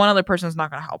 because one other person's not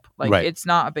going to help. Like, It's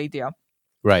not a big deal.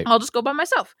 Right. I'll just go by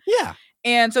myself. Yeah.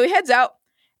 And so he heads out.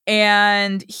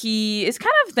 And he is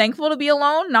kind of thankful to be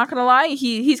alone, not gonna lie.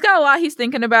 He's got a lot he's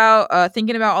thinking about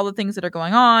all the things that are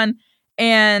going on.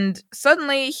 And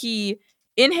suddenly he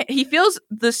feels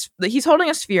this, he's holding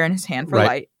a sphere in his hand for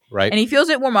light. Right. And he feels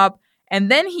it warm up.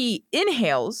 And then he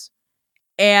inhales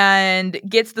and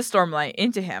gets the stormlight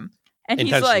into him. And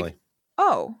he's like,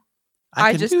 oh,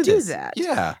 I just do that.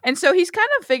 Yeah. And so he's kind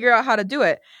of figure out how to do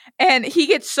it. And he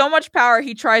gets so much power,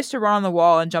 he tries to run on the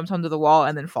wall and jumps onto the wall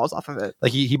and then falls off of it.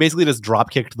 Like he basically just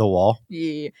drop kicked the wall.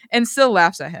 Yeah. And still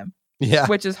laughs at him. Yeah.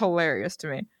 Which is hilarious to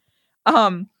me.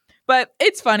 But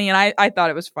it's funny and I thought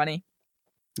it was funny.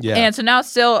 Yeah. And so now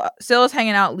Syl is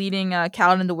hanging out, leading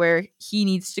Kaladin to where he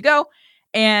needs to go.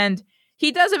 And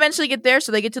he does eventually get there,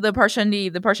 so they get to the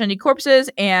Parshendi corpses,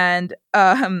 and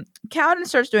Kaladin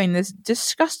starts doing this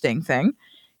disgusting thing.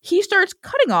 He starts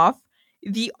cutting off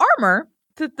the armor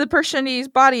that the Parshendi's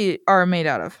body are made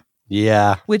out of.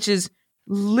 Yeah. Which is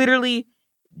literally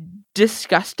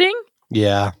disgusting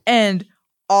Yeah. and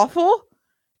awful,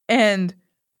 and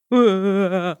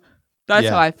that's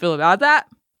Yeah. how I feel about that.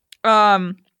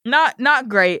 Not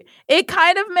great. It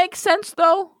kind of makes sense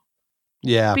though,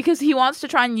 Yeah. because he wants to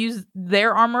try and use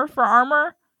their armor for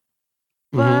armor,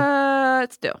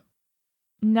 but still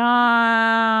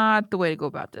not the way to go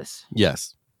about this.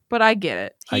 Yes. But I get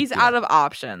it. He's get out of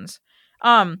options.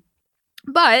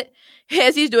 But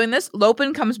as he's doing this,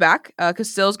 Lopin comes back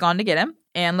because Sill's gone to get him,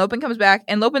 and Lopin comes back,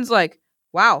 and Lopin's like,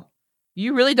 "Wow,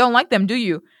 you really don't like them, do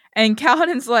you?" And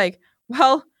Kaladin's like,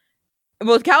 well,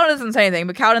 Kaladin doesn't say anything,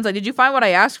 but Kaladin's like, "Did you find what I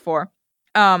asked for?"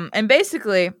 And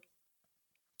basically,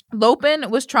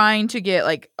 Lopin was trying to get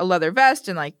like a leather vest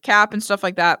and like cap and stuff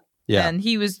like that. Yeah. And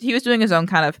he was doing his own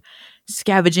kind of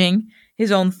scavenging,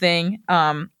 his own thing.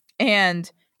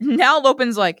 And now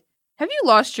Lopin's like, "Have you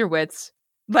lost your wits?"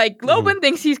 Like, Lopin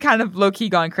thinks he's kind of low-key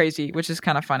gone crazy, which is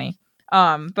kind of funny.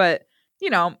 But, you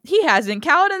know, he hasn't.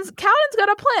 Kaladin's got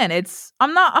a plan.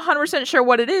 I'm not 100% sure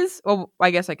what it is. Well, I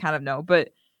guess I kind of know, but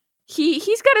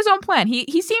he's got his own plan.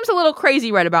 He seems a little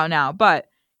crazy right about now, but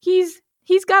he's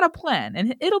got a plan,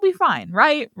 and it'll be fine,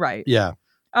 right? Right. Yeah.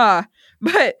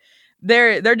 But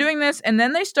they're doing this, and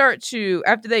then they start to,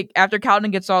 after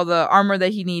Kaladin gets all the armor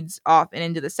that he needs off and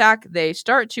into the sack, they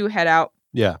start to head out.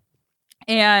 Yeah.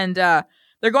 And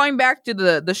they're going back to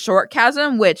the short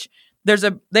chasm, which Bridge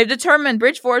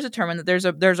 4 has determined that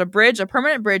there's a bridge, a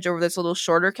permanent bridge over this little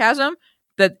shorter chasm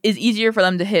that is easier for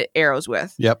them to hit arrows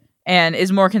with. Yep. And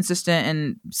is more consistent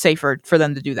and safer for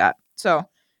them to do that. So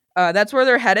that's where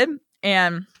they're headed,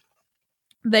 and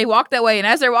they walk that way, and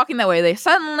as they're walking that way, they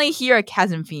suddenly hear a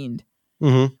chasm fiend,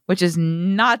 which is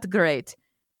not great.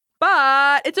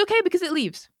 But it's okay because it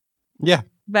leaves. Yeah.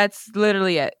 That's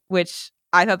literally it, which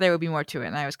I thought there would be more to it,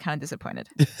 and I was kind of disappointed.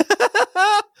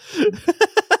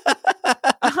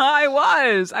 I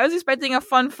was expecting a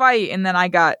fun fight, and then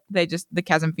the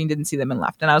chasm fiend didn't see them and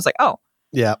left, and I was like, oh.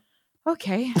 Yeah.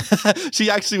 Okay. She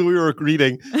actually, when we were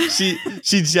reading, she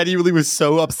genuinely was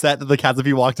so upset that the chasm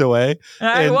fiend walked away.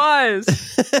 I was.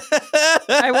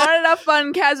 I wanted a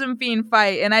fun chasm fiend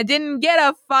fight, and I didn't get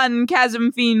a fun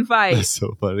chasm fiend fight. That's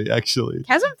so funny, actually.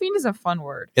 Chasm fiend is a fun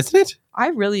word, isn't it? I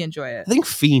really enjoy it. I think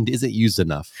fiend isn't used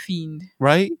enough. Fiend,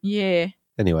 right? Yeah.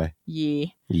 Anyway. Yeah.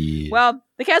 Well,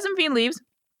 the chasm fiend leaves.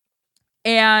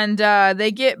 And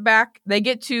they get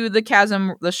to the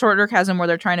chasm, the shorter chasm where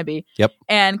they're trying to be. Yep.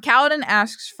 And Kaladin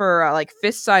asks for like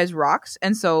fist-sized rocks,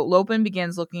 and so Lopin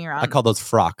begins looking around. I call those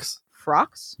frocks.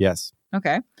 Frocks? Yes.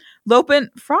 Okay.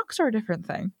 Frocks are a different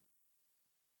thing.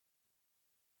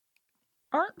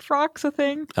 Aren't frocks a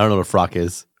thing? I don't know what a frock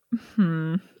is.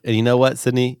 And you know what,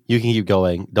 Sydney? You can keep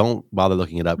going. Don't bother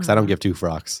looking it up because I don't give two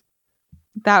frocks.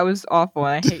 That was awful,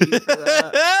 and I hate you for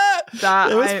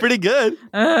that. It was pretty good.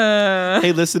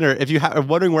 Hey, listener, if you are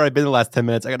wondering where I've been the last 10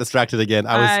 minutes, I got distracted again.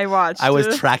 I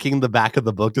was tracking the back of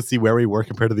the book to see where we were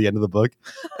compared to the end of the book.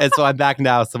 And so I'm back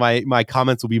now, so my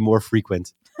comments will be more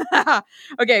frequent.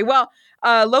 Okay, well,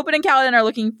 Lopin and Kaladin are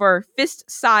looking for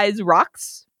fist-sized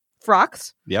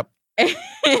frocks. Yep.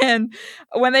 And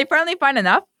when they finally find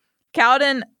enough,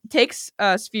 Kaladin takes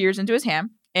spheres into his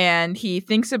hand, and he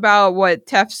thinks about what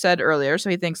Tef said earlier. So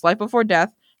he thinks life before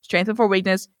death, strength before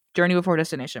weakness, journey before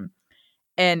destination.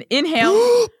 And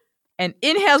inhales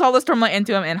all the stormlight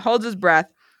into him and holds his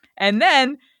breath, and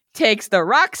then takes the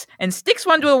rocks and sticks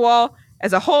one to the wall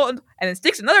as a hold, and then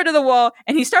sticks another to the wall,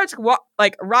 and he starts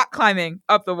rock climbing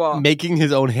up the wall. Making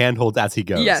his own handholds as he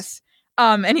goes. Yes.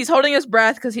 And he's holding his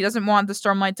breath because he doesn't want the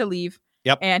stormlight to leave.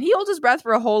 Yep. And he holds his breath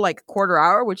for a whole quarter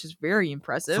hour, which is very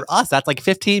impressive. For us, that's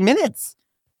 15 minutes.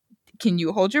 Can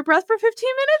you hold your breath for 15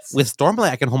 minutes? With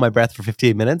Stormlight, I can hold my breath for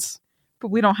 15 minutes. But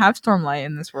we don't have Stormlight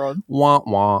in this world. Wah,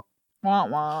 wah. Wah,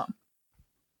 wah.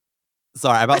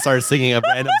 Sorry, I about started singing a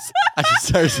random.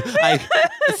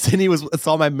 Sydney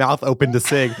saw my mouth open to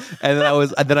sing, and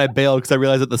then I bailed because I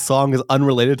realized that the song is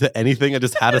unrelated to anything. I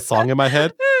just had a song in my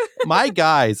head. My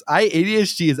guys,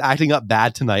 ADHD is acting up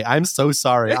bad tonight. I'm so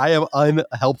sorry. I am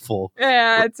unhelpful.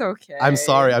 Yeah, it's okay. I'm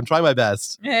sorry. I'm trying my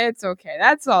best. It's okay.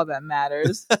 That's all that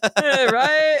matters,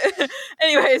 right?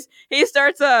 Anyways, he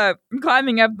starts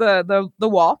climbing up the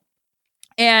wall.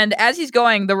 And as he's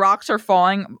going, the rocks are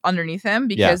falling underneath him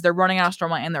because they're running out of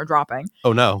stormlight and they're dropping.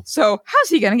 Oh, no. So how's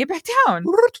he going to get back down?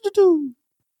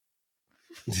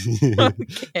 Okay.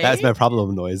 That's my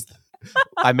problem noise.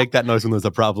 I make that noise when there's a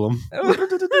problem.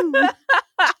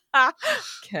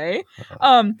 Okay.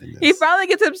 He finally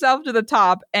gets himself to the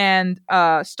top and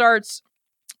starts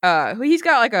he's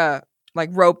got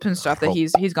ropes and stuff that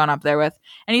he's gone up there with,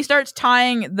 and he starts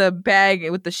tying the bag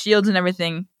with the shields and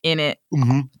everything in it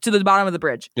to the bottom of the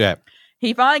bridge. Yeah.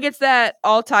 He finally gets that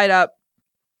all tied up.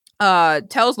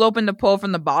 tells Lopin to pull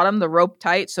from the bottom, the rope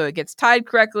tight, so it gets tied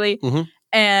correctly. Mhm.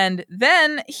 And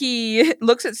then he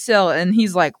looks at Syl and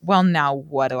he's like, well, now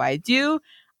what do I do?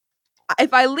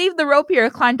 If I leave the rope here,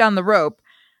 climb down the rope,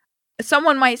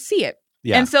 someone might see it.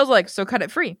 Yeah. And Syl's like, so cut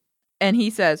it free. And he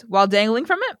says, while dangling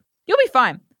from it, you'll be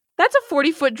fine. That's a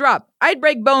 40-foot drop. I'd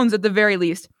break bones at the very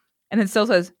least. And then Syl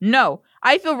says, no,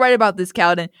 I feel right about this,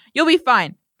 Kaladin. You'll be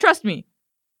fine. Trust me.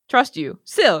 Trust you.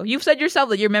 Syl, you've said yourself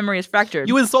that your memory is fractured.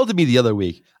 You insulted me the other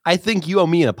week. I think you owe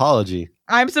me an apology.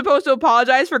 I'm supposed to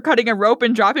apologize for cutting a rope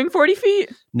and dropping 40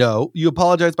 feet? No, you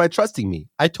apologized by trusting me.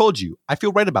 I told you. I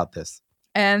feel right about this.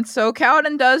 And so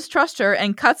Kaladin does trust her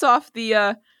and cuts off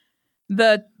the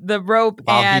rope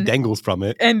While he dangles from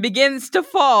it. and begins to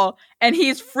fall. And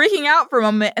he's freaking out for a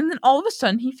moment. And then all of a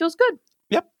sudden he feels good.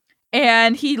 Yep.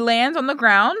 And he lands on the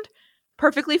ground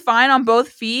perfectly fine on both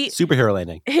feet. Superhero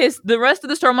landing. The rest of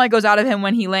the Stormlight goes out of him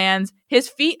when he lands.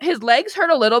 His legs hurt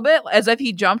a little bit as if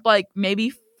he jumped like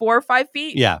maybe 4 or 5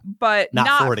 feet. Yeah. But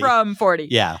not 40. from 40.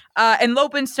 Yeah. And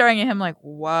Lopin's staring at him like,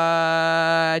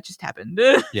 what just happened?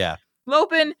 Yeah.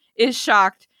 Lopin is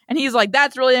shocked. And he's like,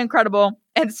 that's really incredible.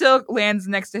 And Syl lands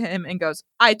next to him and goes,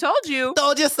 I told you.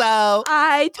 Told you so.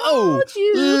 I told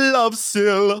you. Love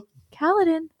Syl.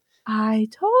 Kaladin, I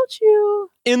told you.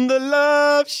 In the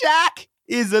Love Shack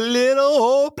is a little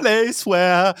old place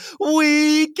where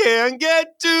we can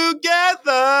get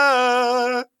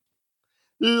together.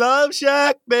 Love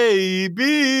Shack,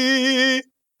 baby.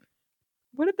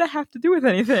 What did that have to do with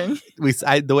anything?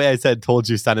 The way I said told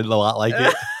you sounded a lot like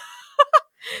it.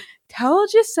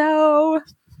 Told you so.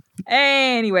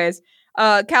 Anyways,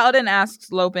 Kaladin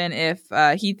asks Lopin if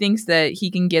he thinks that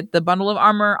he can get the bundle of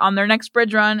armor on their next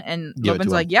bridge run. And Give it Lopin's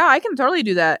to like, him. yeah, I can totally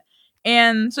do that.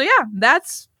 And so, yeah,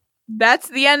 that's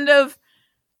the end of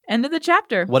the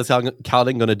chapter. What is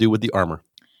Kaladin going to do with the armor?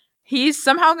 He's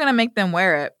somehow going to make them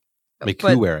wear it. Make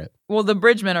But- who wear it? Well, the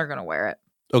bridgemen are going to wear it.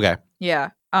 Okay.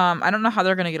 Yeah. I don't know how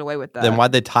they're going to get away with that. Then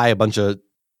why'd they tie a bunch of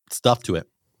stuff to it?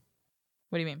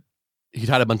 What do you mean? He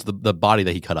tied a bunch of the body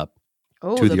that he cut up.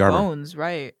 Oh, To the the armor. bones,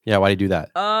 right. Yeah, why'd he do that?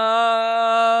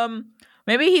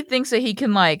 Maybe he thinks that he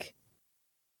can like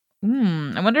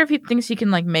I wonder if he thinks he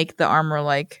can like make the armor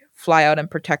like fly out and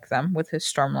protect them with his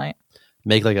Stormlight.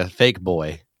 Make like a fake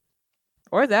boy.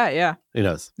 Or that, yeah. Who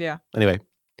knows? Yeah. Anyway.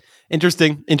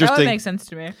 Interesting. That would make sense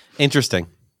to me. Interesting.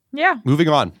 Yeah. Moving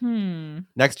on.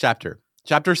 Next chapter.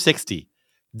 Chapter 60.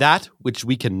 That which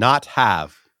we cannot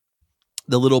have.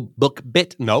 The little book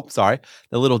bit. Nope, sorry.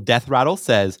 The little death rattle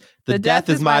says, the death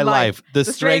is my life. The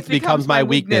strength becomes my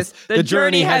weakness. The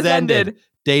journey has ended.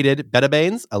 Dated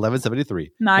Betabanes,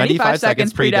 1173. 95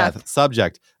 seconds pre-death.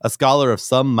 Subject, a scholar of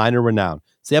some minor renown.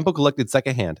 Sample collected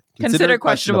secondhand. Consider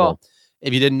questionable.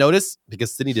 If you didn't notice,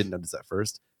 because Sydney didn't notice at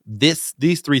first,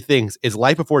 these three things is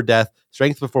life before death,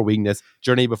 strength before weakness,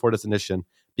 journey before destination,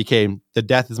 became the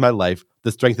death is my life,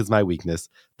 the strength is my weakness,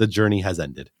 the journey has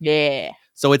ended. Yeah.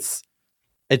 So it's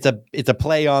a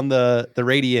play on the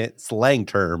Radiant slang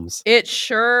terms. It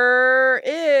sure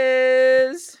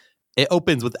is. It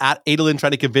opens with Adolin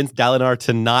trying to convince Dalinar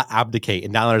to not abdicate.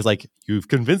 And Dalinar's like, you've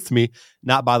convinced me,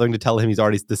 not bothering to tell him he's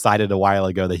already decided a while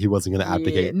ago that he wasn't going to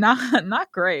abdicate. Yeah,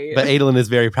 not great. But Adolin is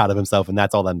very proud of himself, and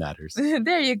that's all that matters.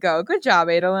 There you go. Good job,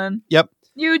 Adolin. Yep.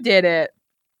 You did it.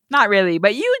 Not really,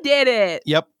 but you did it.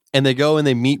 Yep. And they go and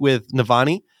they meet with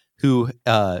Navani, who,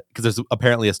 because there's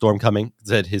apparently a storm coming,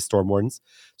 said his storm wardens.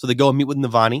 So they go and meet with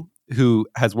Navani, who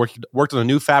has worked on a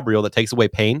new fabrial that takes away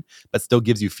pain, but still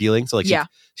gives you feeling. So like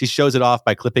she shows it off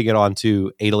by clipping it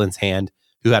onto Adolin's hand,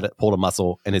 who had pulled a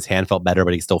muscle and his hand felt better,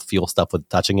 but he still feels stuff with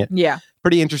touching it. Yeah.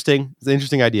 Pretty interesting. It's an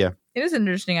interesting idea. It is an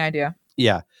interesting idea.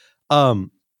 Yeah.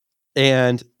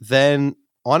 And then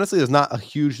honestly, there's not a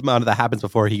huge amount that happens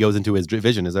before he goes into his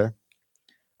vision, is there?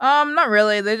 Not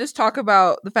really. They just talk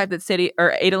about the fact that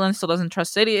Adolin still doesn't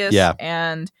trust Sidious. Yeah.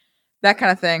 And that kind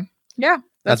of thing. Yeah.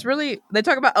 That's really, they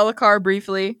talk about Elhokar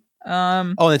briefly.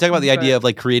 And they talk about the idea of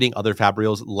like creating other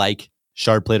fabrials like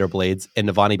shard plate or blades. And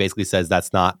Navani basically says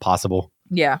that's not possible.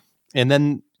 Yeah. And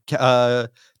then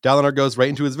Dalinar goes right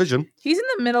into his vision. He's in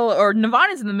the middle, or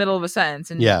Navani's in the middle of a sentence.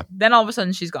 And then all of a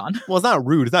sudden she's gone. Well, it's not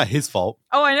rude. It's not his fault.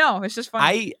 Oh, I know. It's just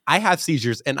funny. I have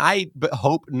seizures, and I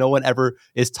hope no one ever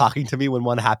is talking to me when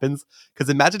one happens. Because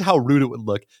imagine how rude it would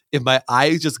look if my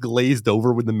eyes just glazed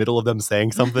over in the middle of them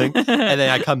saying something, and then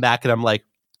I come back and I'm like,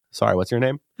 "Sorry, what's your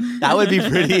name?" That would be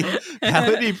pretty. That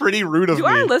would be pretty rude of me. Do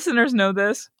our listeners know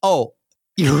this? Oh,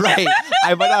 You're right.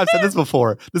 I might not have said this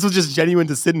before. This was just genuine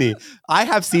to Sydney. I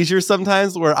have seizures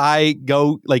sometimes where I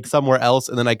go like somewhere else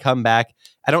and then I come back.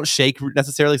 I don't shake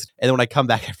necessarily. And then when I come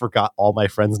back, I forgot all my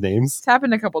friends' names. It's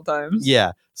happened a couple times.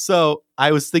 Yeah. So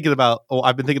I was thinking about,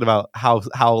 I've been thinking about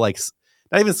how like,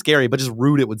 not even scary, but just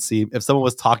rude it would seem if someone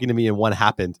was talking to me and one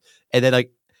happened. And then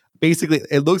like, basically,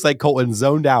 it looks like Colton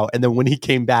zoned out. And then when he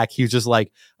came back, he was just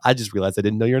like, I just realized I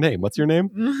didn't know your name. What's your name?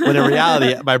 When in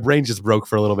reality, my brain just broke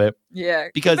for a little bit. Yeah.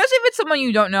 Because especially if it's someone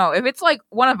you don't know. If it's like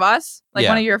one of us, like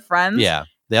one of your friends. Yeah.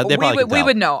 They we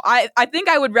would know. I think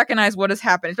I would recognize what has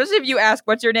happened, especially if you ask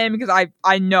what's your name, because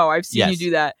I know I've seen you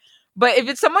do that. But if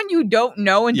it's someone you don't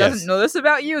know and doesn't know this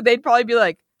about you, they'd probably be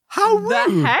like, how rude.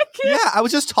 The heck? Yeah, I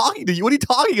was just talking to you. What are you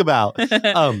talking about?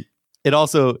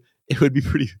 It would be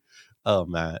pretty. Oh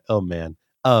man.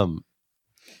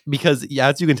 Because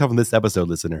as you can tell from this episode,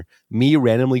 listener, me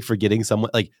randomly forgetting someone,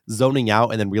 like zoning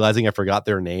out and then realizing I forgot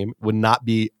their name would not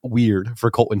be weird for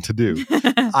Colton to do.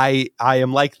 I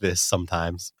am like this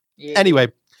sometimes. Yeah. Anyway,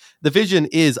 the vision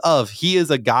is he is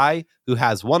a guy who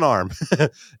has one arm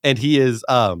and he is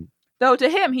though to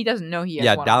him he doesn't know he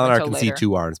has one arm. Yeah, Dalinar can see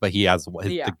two arms, but he has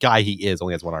the guy he is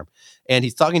only has one arm. And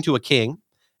he's talking to a king,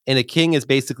 and a king is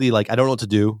basically like, I don't know what to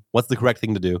do. What's the correct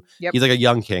thing to do? Yep. He's like a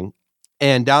young king.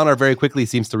 And Dalinar very quickly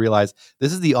seems to realize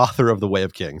this is the author of The Way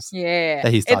of Kings. Yeah.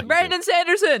 That he's talking It's Brandon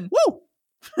Sanderson. Woo!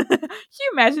 Can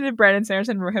you imagine if Brandon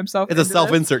Sanderson wrote himself? It's a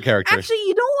self-insert character. Actually,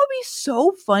 you know what would be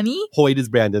so funny? Hoyt is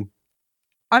Brandon.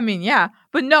 I mean, yeah.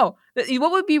 But no,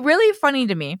 what would be really funny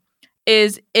to me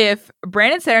is if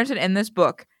Brandon Sanderson in this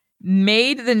book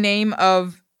made the name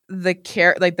of the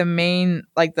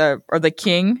the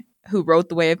king who wrote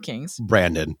The Way of Kings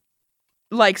Brandon.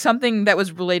 Like something that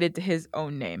was related to his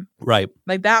own name. Right.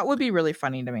 Like that would be really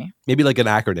funny to me. Maybe like an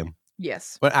acronym.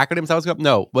 Yes. What acronym sounds called?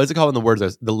 No. What is it called when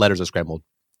the letters are scrambled?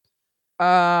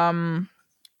 I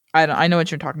know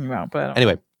what you're talking about, but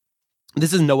anyway,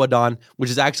 this is Noadon, which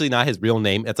is actually not his real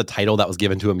name. It's a title that was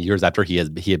given to him years after he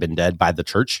had been dead by the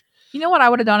church. You know what I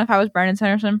would have done if I was Brandon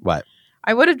Sanderson? What?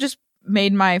 I would have just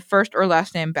made my first or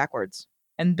last name backwards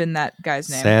and been that guy's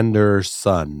name.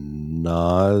 Sanderson. And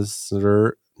I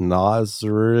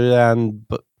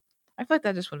feel like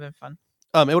that just would have been fun.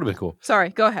 It would have been cool. Sorry,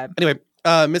 go ahead. Anyway,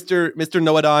 Mr.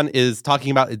 Noadon is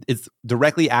talking about it's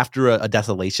directly after a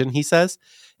desolation, he says.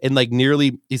 And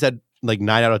he said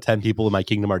 9 out of 10 people in my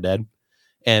kingdom are dead.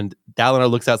 And Dalinar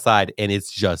looks outside and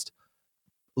it's just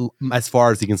as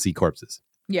far as he can see corpses.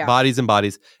 Yeah. Bodies and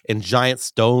bodies and giant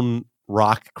stone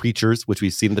rock creatures, which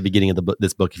we've seen at the beginning of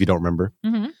this book, if you don't remember.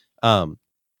 Mm-hmm.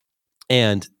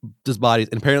 And just bodies.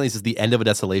 And apparently this is the end of a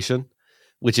desolation,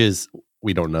 which is,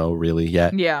 we don't know really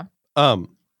yet. Yeah.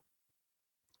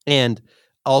 And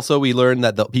also we learned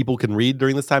that the people can read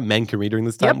during this time. Men can read during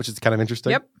this time, which is kind of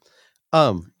interesting. Yep.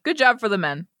 Good job for the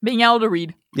men being able to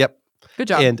read. Yep. Good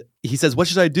job. And he says, what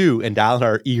should I do? And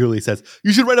Dalinar eagerly says,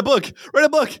 you should write a book. Write a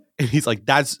book. And he's like,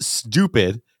 that's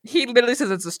stupid. He literally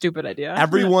says it's a stupid idea.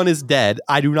 Everyone is dead.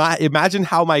 I do not imagine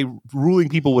how my ruling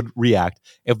people would react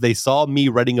if they saw me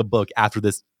writing a book after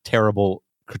this terrible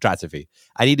catastrophe.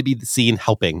 I need to be seen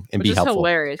helping and be helpful. Which is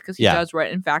hilarious because he does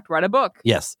write a book.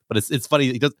 Yes, but it's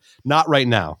funny. He does not right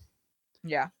now.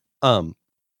 Yeah. And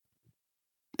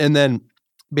then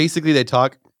basically they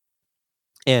talk,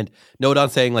 and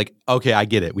Noadon's saying okay, I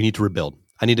get it. We need to rebuild.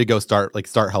 I need to go start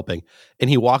helping.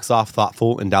 And he walks off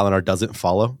thoughtful, and Dalinar doesn't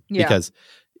follow because.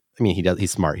 I mean, he's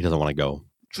smart. He doesn't want to go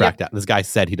track down. This guy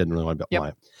said he didn't really want to be on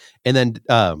it. And then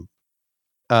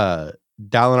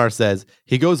Dalinar says,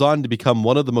 he goes on to become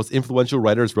one of the most influential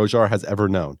writers Rojar has ever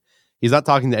known. He's not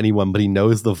talking to anyone, but he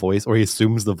knows the voice, or he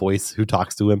assumes the voice who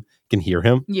talks to him can hear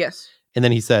him. Yes. And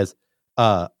then he says,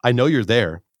 I know you're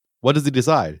there. What does he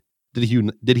decide? Did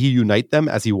he unite them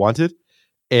as he wanted?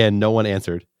 And no one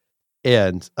answered.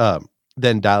 And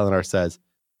then Dalinar says,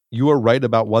 you are right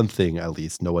about one thing, at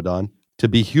least, Noadon. To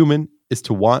be human is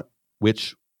to want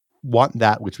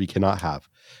that which we cannot have.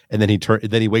 And then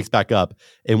he wakes back up.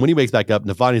 And when he wakes back up,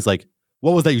 Navani's like,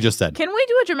 what was that you just said? Can we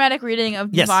do a dramatic reading of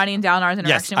Navani and Dalinar's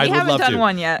interaction? Yes, we haven't done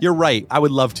one yet. You're right. I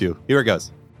would love to. Here it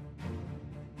goes.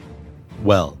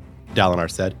 Well,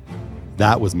 Dalinar said,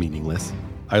 that was meaningless.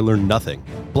 I learned nothing.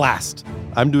 Blast.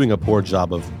 I'm doing a poor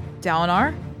job of...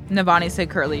 Dalinar? Navani said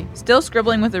curtly, still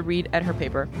scribbling with a reed at her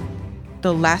paper.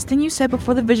 The last thing you said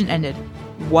before the vision ended.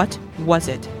 What was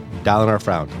it? Dalinar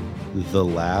frowned. The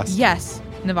last? Yes,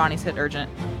 Navani said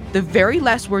urgent. The very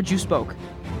last words you spoke.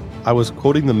 I was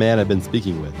quoting the man I've been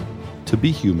speaking with. To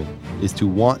be human is to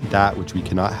want that which we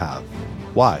cannot have.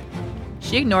 Why?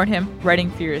 She ignored him,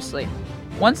 writing furiously.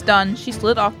 Once done, she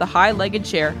slid off the high-legged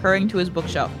chair, hurrying to his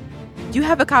bookshelf. Do you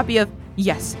have a copy of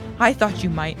Yes, I thought you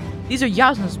might. These are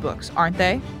Yasna's books, aren't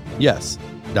they? Yes,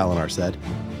 Dalinar said.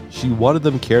 She wanted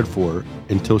them cared for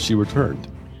until she returned.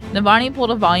 Navani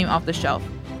pulled a volume off the shelf.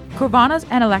 Corvana's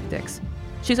Analectics.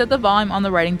 She set the volume on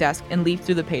the writing desk and leafed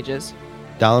through the pages.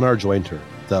 Dalinar joined her,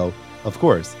 though, of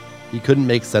course, he couldn't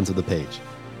make sense of the page.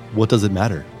 What does it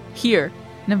matter? Here,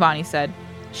 Navani said.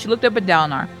 She looked up at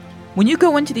Dalinar. When you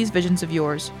go into these visions of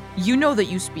yours, you know that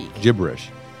you speak. Gibberish.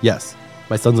 Yes,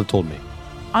 my sons have told me.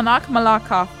 Anak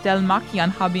Malakaf del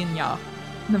Makian Habinya,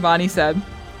 Navani said.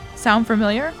 Sound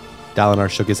familiar? Dalinar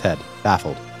shook his head,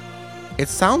 baffled. It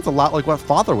sounds a lot like what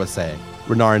Father was saying,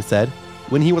 Renarin said,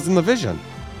 when he was in the vision.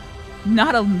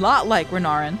 Not a lot like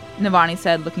Renarin, Navani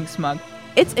said, looking smug.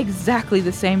 It's exactly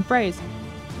the same phrase.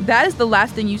 That is the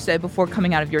last thing you said before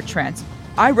coming out of your trance.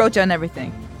 I wrote down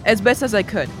everything, as best as I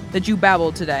could, that you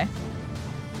babbled today.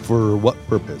 For what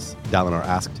purpose? Dalinar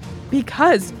asked.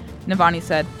 Because, Navani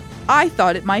said, I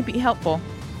thought it might be helpful.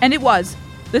 And it was.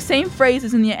 The same phrase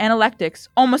is in the Analectics,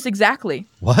 almost exactly.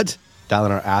 What?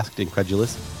 Dalinar asked,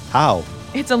 incredulous. How?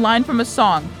 It's a line from a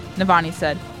song, Navani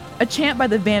said. A chant by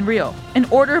the Van Riel, an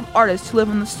order of artists who live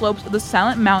on the slopes of the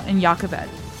Silent Mount in Yakaved.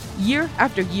 Year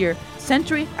after year,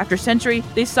 century after century,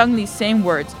 they sung these same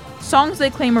words, songs they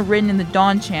claim are written in the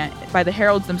Dawn chant by the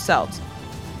heralds themselves.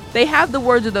 They have the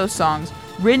words of those songs,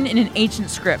 written in an ancient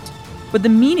script, but the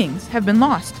meanings have been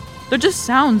lost. They're just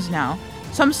sounds now.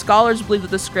 Some scholars believe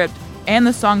that the script, and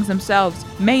the songs themselves,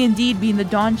 may indeed be in the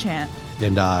Dawn chant.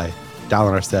 And I,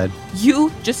 Dalinar said.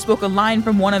 You just spoke a line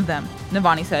from one of them,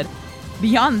 Navani said.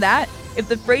 Beyond that, if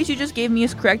the phrase you just gave me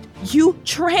is correct, you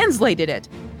translated it.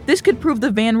 This could prove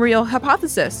the Van Riel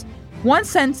hypothesis. One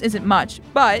sentence isn't much,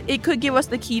 but it could give us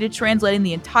the key to translating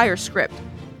the entire script.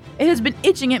 It has been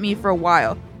itching at me for a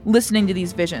while, listening to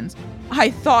these visions.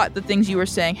 I thought the things you were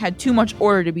saying had too much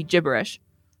order to be gibberish.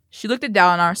 She looked at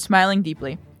Dalinar, smiling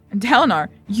deeply. Dalinar,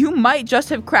 you might just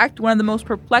have cracked one of the most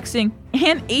perplexing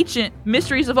and ancient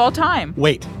mysteries of all time.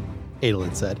 Wait,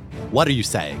 Adolin said. What are you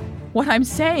saying? What I'm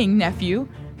saying, nephew,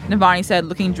 Navani said,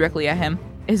 looking directly at him,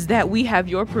 is that we have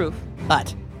your proof.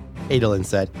 But, Adolin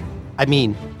said, I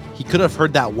mean, he could have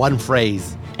heard that one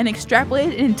phrase. And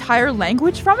extrapolated an entire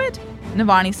language from it?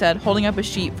 Navani said, holding up a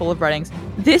sheet full of writings.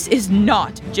 This is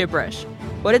not gibberish,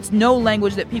 but it's no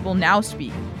language that people now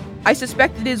speak. I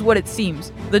suspect it is what it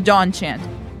seems, the Dawn chant.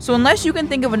 So unless you can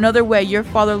think of another way your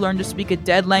father learned to speak a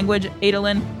dead language,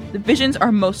 Adolin, the visions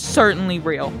are most certainly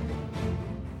real.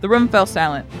 The room fell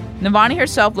silent. Navani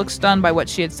herself looked stunned by what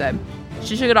she had said.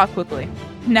 She shook it off quickly.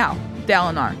 Now,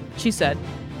 Dalinar, she said,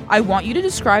 I want you to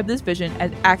describe this vision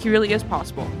as accurately as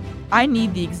possible. I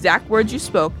need the exact words you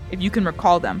spoke if you can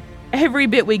recall them. Every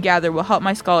bit we gather will help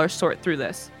my scholars sort through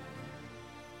this.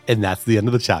 And that's the end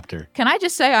of the chapter. Can I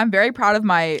just say I'm very proud of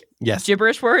my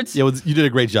gibberish words? Yeah, you did a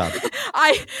great job.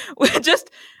 I just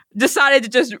decided to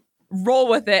just roll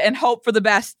with it and hope for the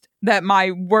best that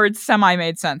my words semi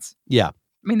made sense. Yeah. I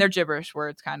mean, they're gibberish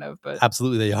words, kind of, but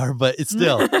absolutely they are. But it's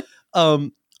still,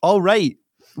 all right.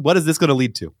 What is this going to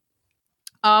lead to?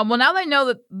 Well, now they know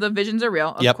that the visions are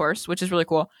real, of course, which is really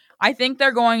cool. I think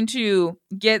they're going to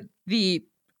get the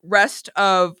rest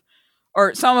of,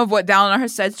 or some of what Dalinar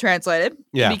has said translated.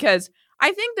 Yeah. Because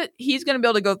I think that he's going to be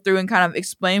able to go through and kind of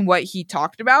explain what he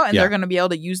talked about, and they're going to be able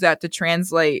to use that to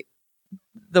translate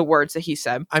the words that he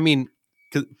said. I mean,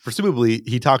 because presumably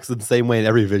he talks in the same way in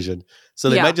every vision. So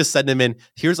they might just send him in,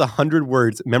 here's 100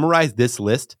 words, memorize this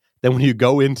list. Then when you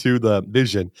go into the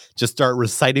vision, just start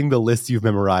reciting the list you've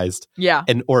memorized. Yeah.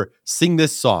 Or sing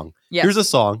this song. Yes. Here's a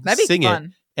song. That'd be sing fun.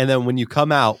 It. And then when you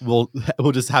come out, we'll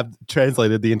just have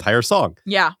translated the entire song.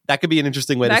 Yeah. That could be an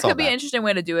interesting way to solve that. That could be an interesting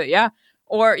way to do it, yeah.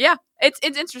 Or, it's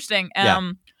interesting.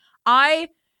 I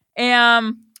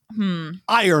am...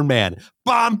 Iron Man.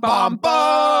 Bom, bom,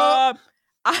 bom.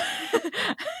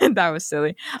 That was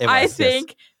silly. I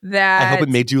think that... I hope it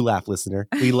made you laugh, listener.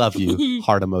 We love you.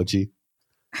 Heart emoji.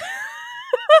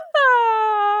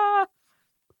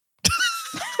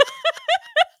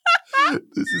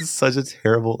 This is such a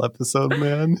terrible episode,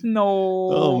 man. No.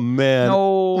 Oh, man.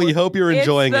 No. We hope you're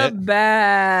enjoying it. It's the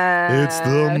best. It's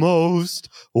the most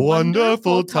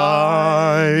wonderful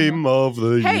time of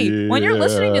the year. Hey, when you're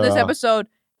listening to this episode,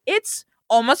 it's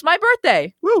almost my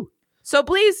birthday. Woo. So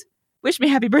please wish me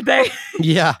happy birthday.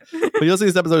 Yeah. When you're listening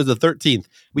to this episode, it's the 13th.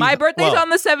 My birthday's on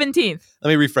the 17th.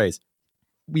 Let me rephrase.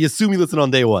 We assume you listen on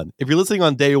day one. If you're listening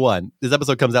on day one, this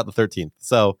episode comes out the 13th.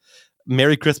 So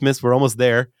Merry Christmas. We're almost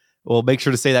there. We'll make sure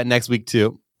to say that next week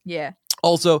too. Yeah.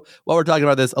 Also, while we're talking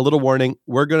about this, a little warning.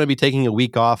 We're going to be taking a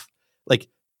week off. Like,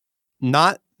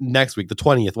 not next week. The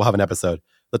 20th, we'll have an episode.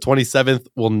 The 27th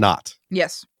will not.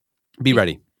 Yes. Be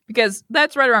ready. because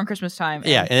that's right around Christmas time.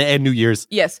 Yeah, and New Year's.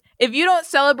 Yes. If you don't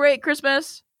celebrate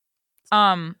Christmas,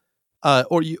 or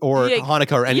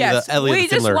Hanukkah or any of the we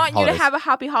just want holidays. you to have a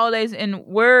happy holidays, and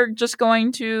we're just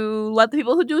going to let the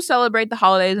people who do celebrate the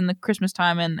holidays and the Christmas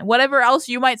time and whatever else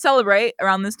you might celebrate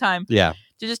around this time. Yeah.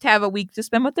 To just have a week to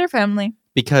spend with their family.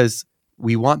 Because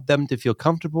we want them to feel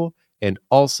comfortable, and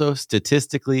also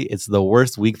statistically, it's the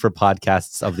worst week for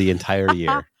podcasts of the entire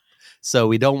year. So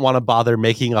we don't want to bother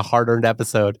making a hard-earned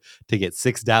episode to get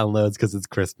 6 downloads because it's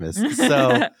Christmas.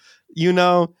 So, you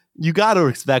got to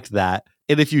respect that.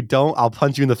 And if you don't, I'll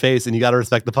punch you in the face, and you got to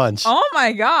respect the punch. Oh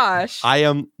my gosh.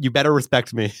 You better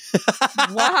respect me.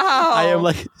 Wow. I am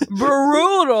like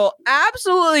brutal.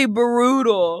 Absolutely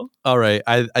brutal. All right.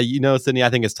 Sydney, I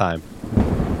think it's time.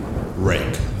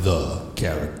 Rank the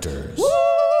characters. Woo!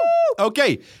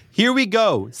 Okay, here we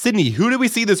go. Sydney, who did we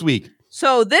see this week?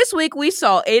 So this week we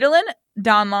saw Adolin,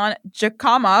 Danlan,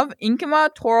 Jakamov, Inkima,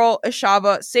 Toril,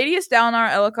 Ishava, Sadius, Dalinar,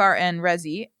 Elhokar, and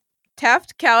Rezi,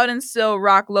 Teft, Kaladin, Syl,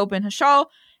 Rock, Lopen, Hashal,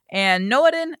 and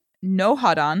Nohadon,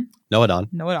 Navani,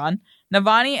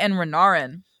 and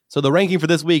Renarin. So the ranking for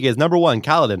this week is number 1,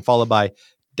 Kaladin, followed by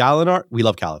Dalinar. We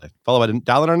love Kaladin. Followed by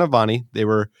Dalinar and Navani.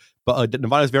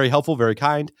 Navani was very helpful, very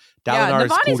kind. Dalinar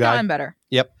is a cool guy. Gotten better.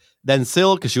 Yep. Then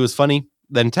Syl, because she was funny.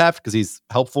 Then Teft, because he's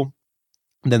helpful.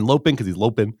 Then Lopen, because he's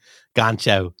Lopen.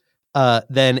 Gancho.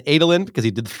 Then Adolin, because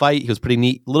he did the fight. He was pretty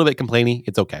neat. A little bit complainy.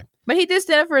 It's okay. But he did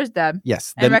stand up for his dad.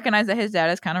 Yes. And recognize that his dad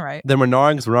is kind of right. Then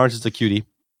Renarin, because Renarin's just a cutie.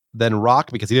 Then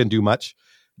Rock, because he didn't do much.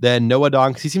 Then Nohadon,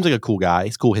 because he seems like a cool guy.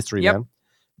 He's a cool history man.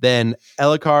 Then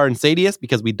Elhokar and Sadius,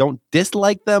 because we don't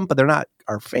dislike them, but they're not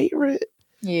our favorite.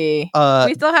 Yeah.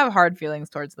 We still have hard feelings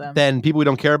towards them. Then people we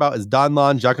don't care about is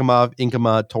Danlan, Jakamov,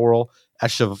 Inkima, Toril,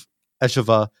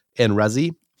 Eshava, and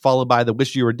Rezi, followed by the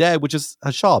Wish You Were Dead, which is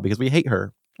Hashal, because we hate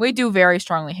her. We do very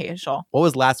strongly hate Hashal. What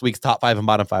was last week's top 5 and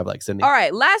bottom 5 like, Sydney? All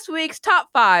right, last week's top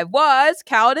 5 was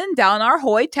Kaladin, Dalinar,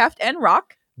 Hoy, Teft, and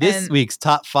Rock. This week's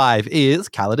top 5 is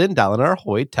Kaladin, Dalinar,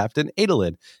 Hoy, Teft, and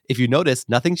Adolin. If you notice,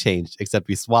 nothing changed except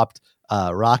we swapped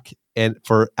Rock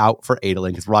for Adolin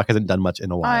because Rock hasn't done much in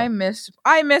a while.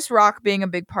 I miss Rock being a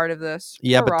big part of this.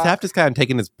 Yeah, but Teft is kind of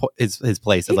taking his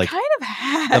place as like kind of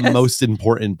has. The most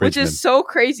important bridgeman. Which is so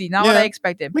crazy. Not what I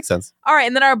expected. Makes sense. All right,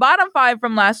 and then our bottom 5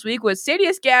 from last week was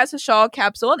Sadius, Gaz, Hashal,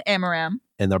 Capsule, and Amaram.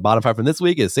 And our bottom 5 from this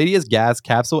week is Sadius, Gaz,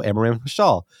 Capsule, Amaram,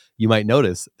 Hashal. You might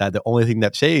notice that the only thing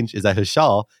that changed is that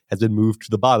Hashal has been moved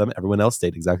to the bottom. Everyone else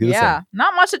stayed exactly the same. Yeah,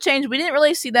 not much to change. We didn't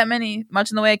really see that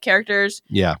much in the way of characters.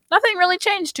 Yeah. Nothing really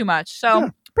changed too much. So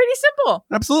pretty simple.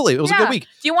 Absolutely. It was a good week.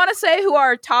 Do you want to say who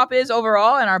our top is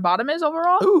overall and our bottom is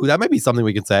overall? Ooh, that might be something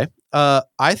we can say.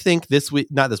 I think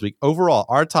overall,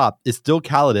 our top is still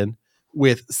Kaladin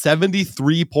with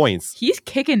 73 points. He's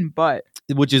kicking butt.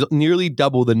 Which is nearly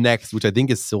double the next, which I think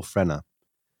is Sylphrena.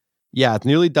 Yeah, it's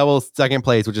nearly double second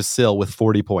place, which is Syl with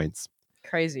 40 points.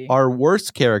 Crazy. Our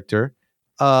worst character,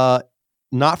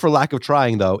 not for lack of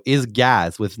trying though, is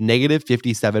Gaz with negative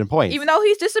 57 points. Even though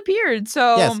he's disappeared,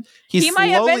 so yes, he might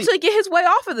eventually get his way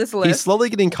off of this list. He's slowly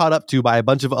getting caught up to by a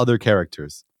bunch of other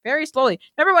characters. Very slowly.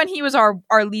 Remember when he was our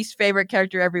least favorite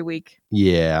character every week?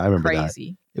 Yeah, I remember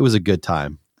Crazy. That. It was a good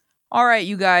time. All right,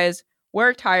 you guys,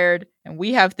 we're tired and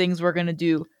we have things we're going to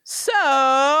do.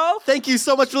 So, thank you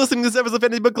so much for listening to this episode of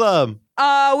Fantasy Book Club.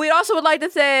 We also would like to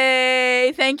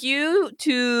say thank you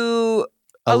to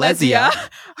Alesia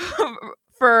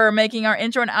for making our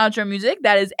intro and outro music.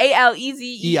 That is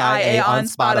ALEZEIA on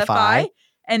Spotify.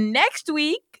 And next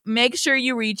week, make sure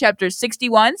you read chapters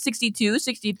 61, 62,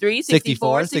 63,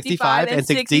 64, 65, and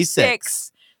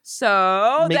 66.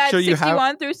 So that's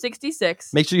 61 through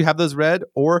 66. Make sure you have those read,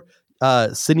 or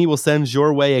Sydney will send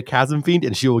your way a Chasm Fiend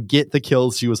and she will get the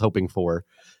kills she was hoping for.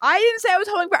 I didn't say I was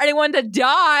hoping for anyone to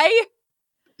die.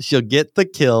 She'll get the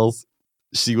kills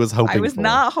she was hoping for. I was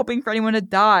not hoping for anyone to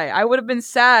die. I would have been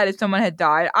sad if someone had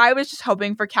died. I was just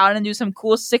hoping for Kaladin to do some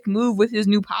cool, sick move with his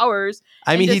new powers.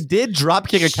 I mean, he did drop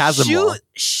kick a chasm wall.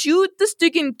 Shoot the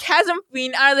sticking Chasm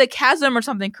Fiend out of the chasm or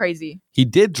something crazy. He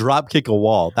did drop kick a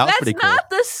wall. That was pretty cool. That's not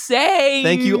the same.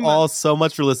 Thank you all so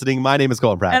much for listening. My name is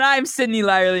Colin Pratt. And I'm Sydney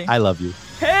Lyerly. I love you.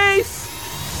 Peace.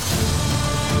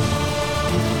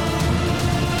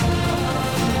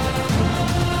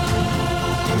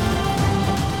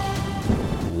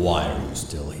 Why are you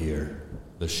still here?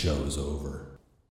 The show's over.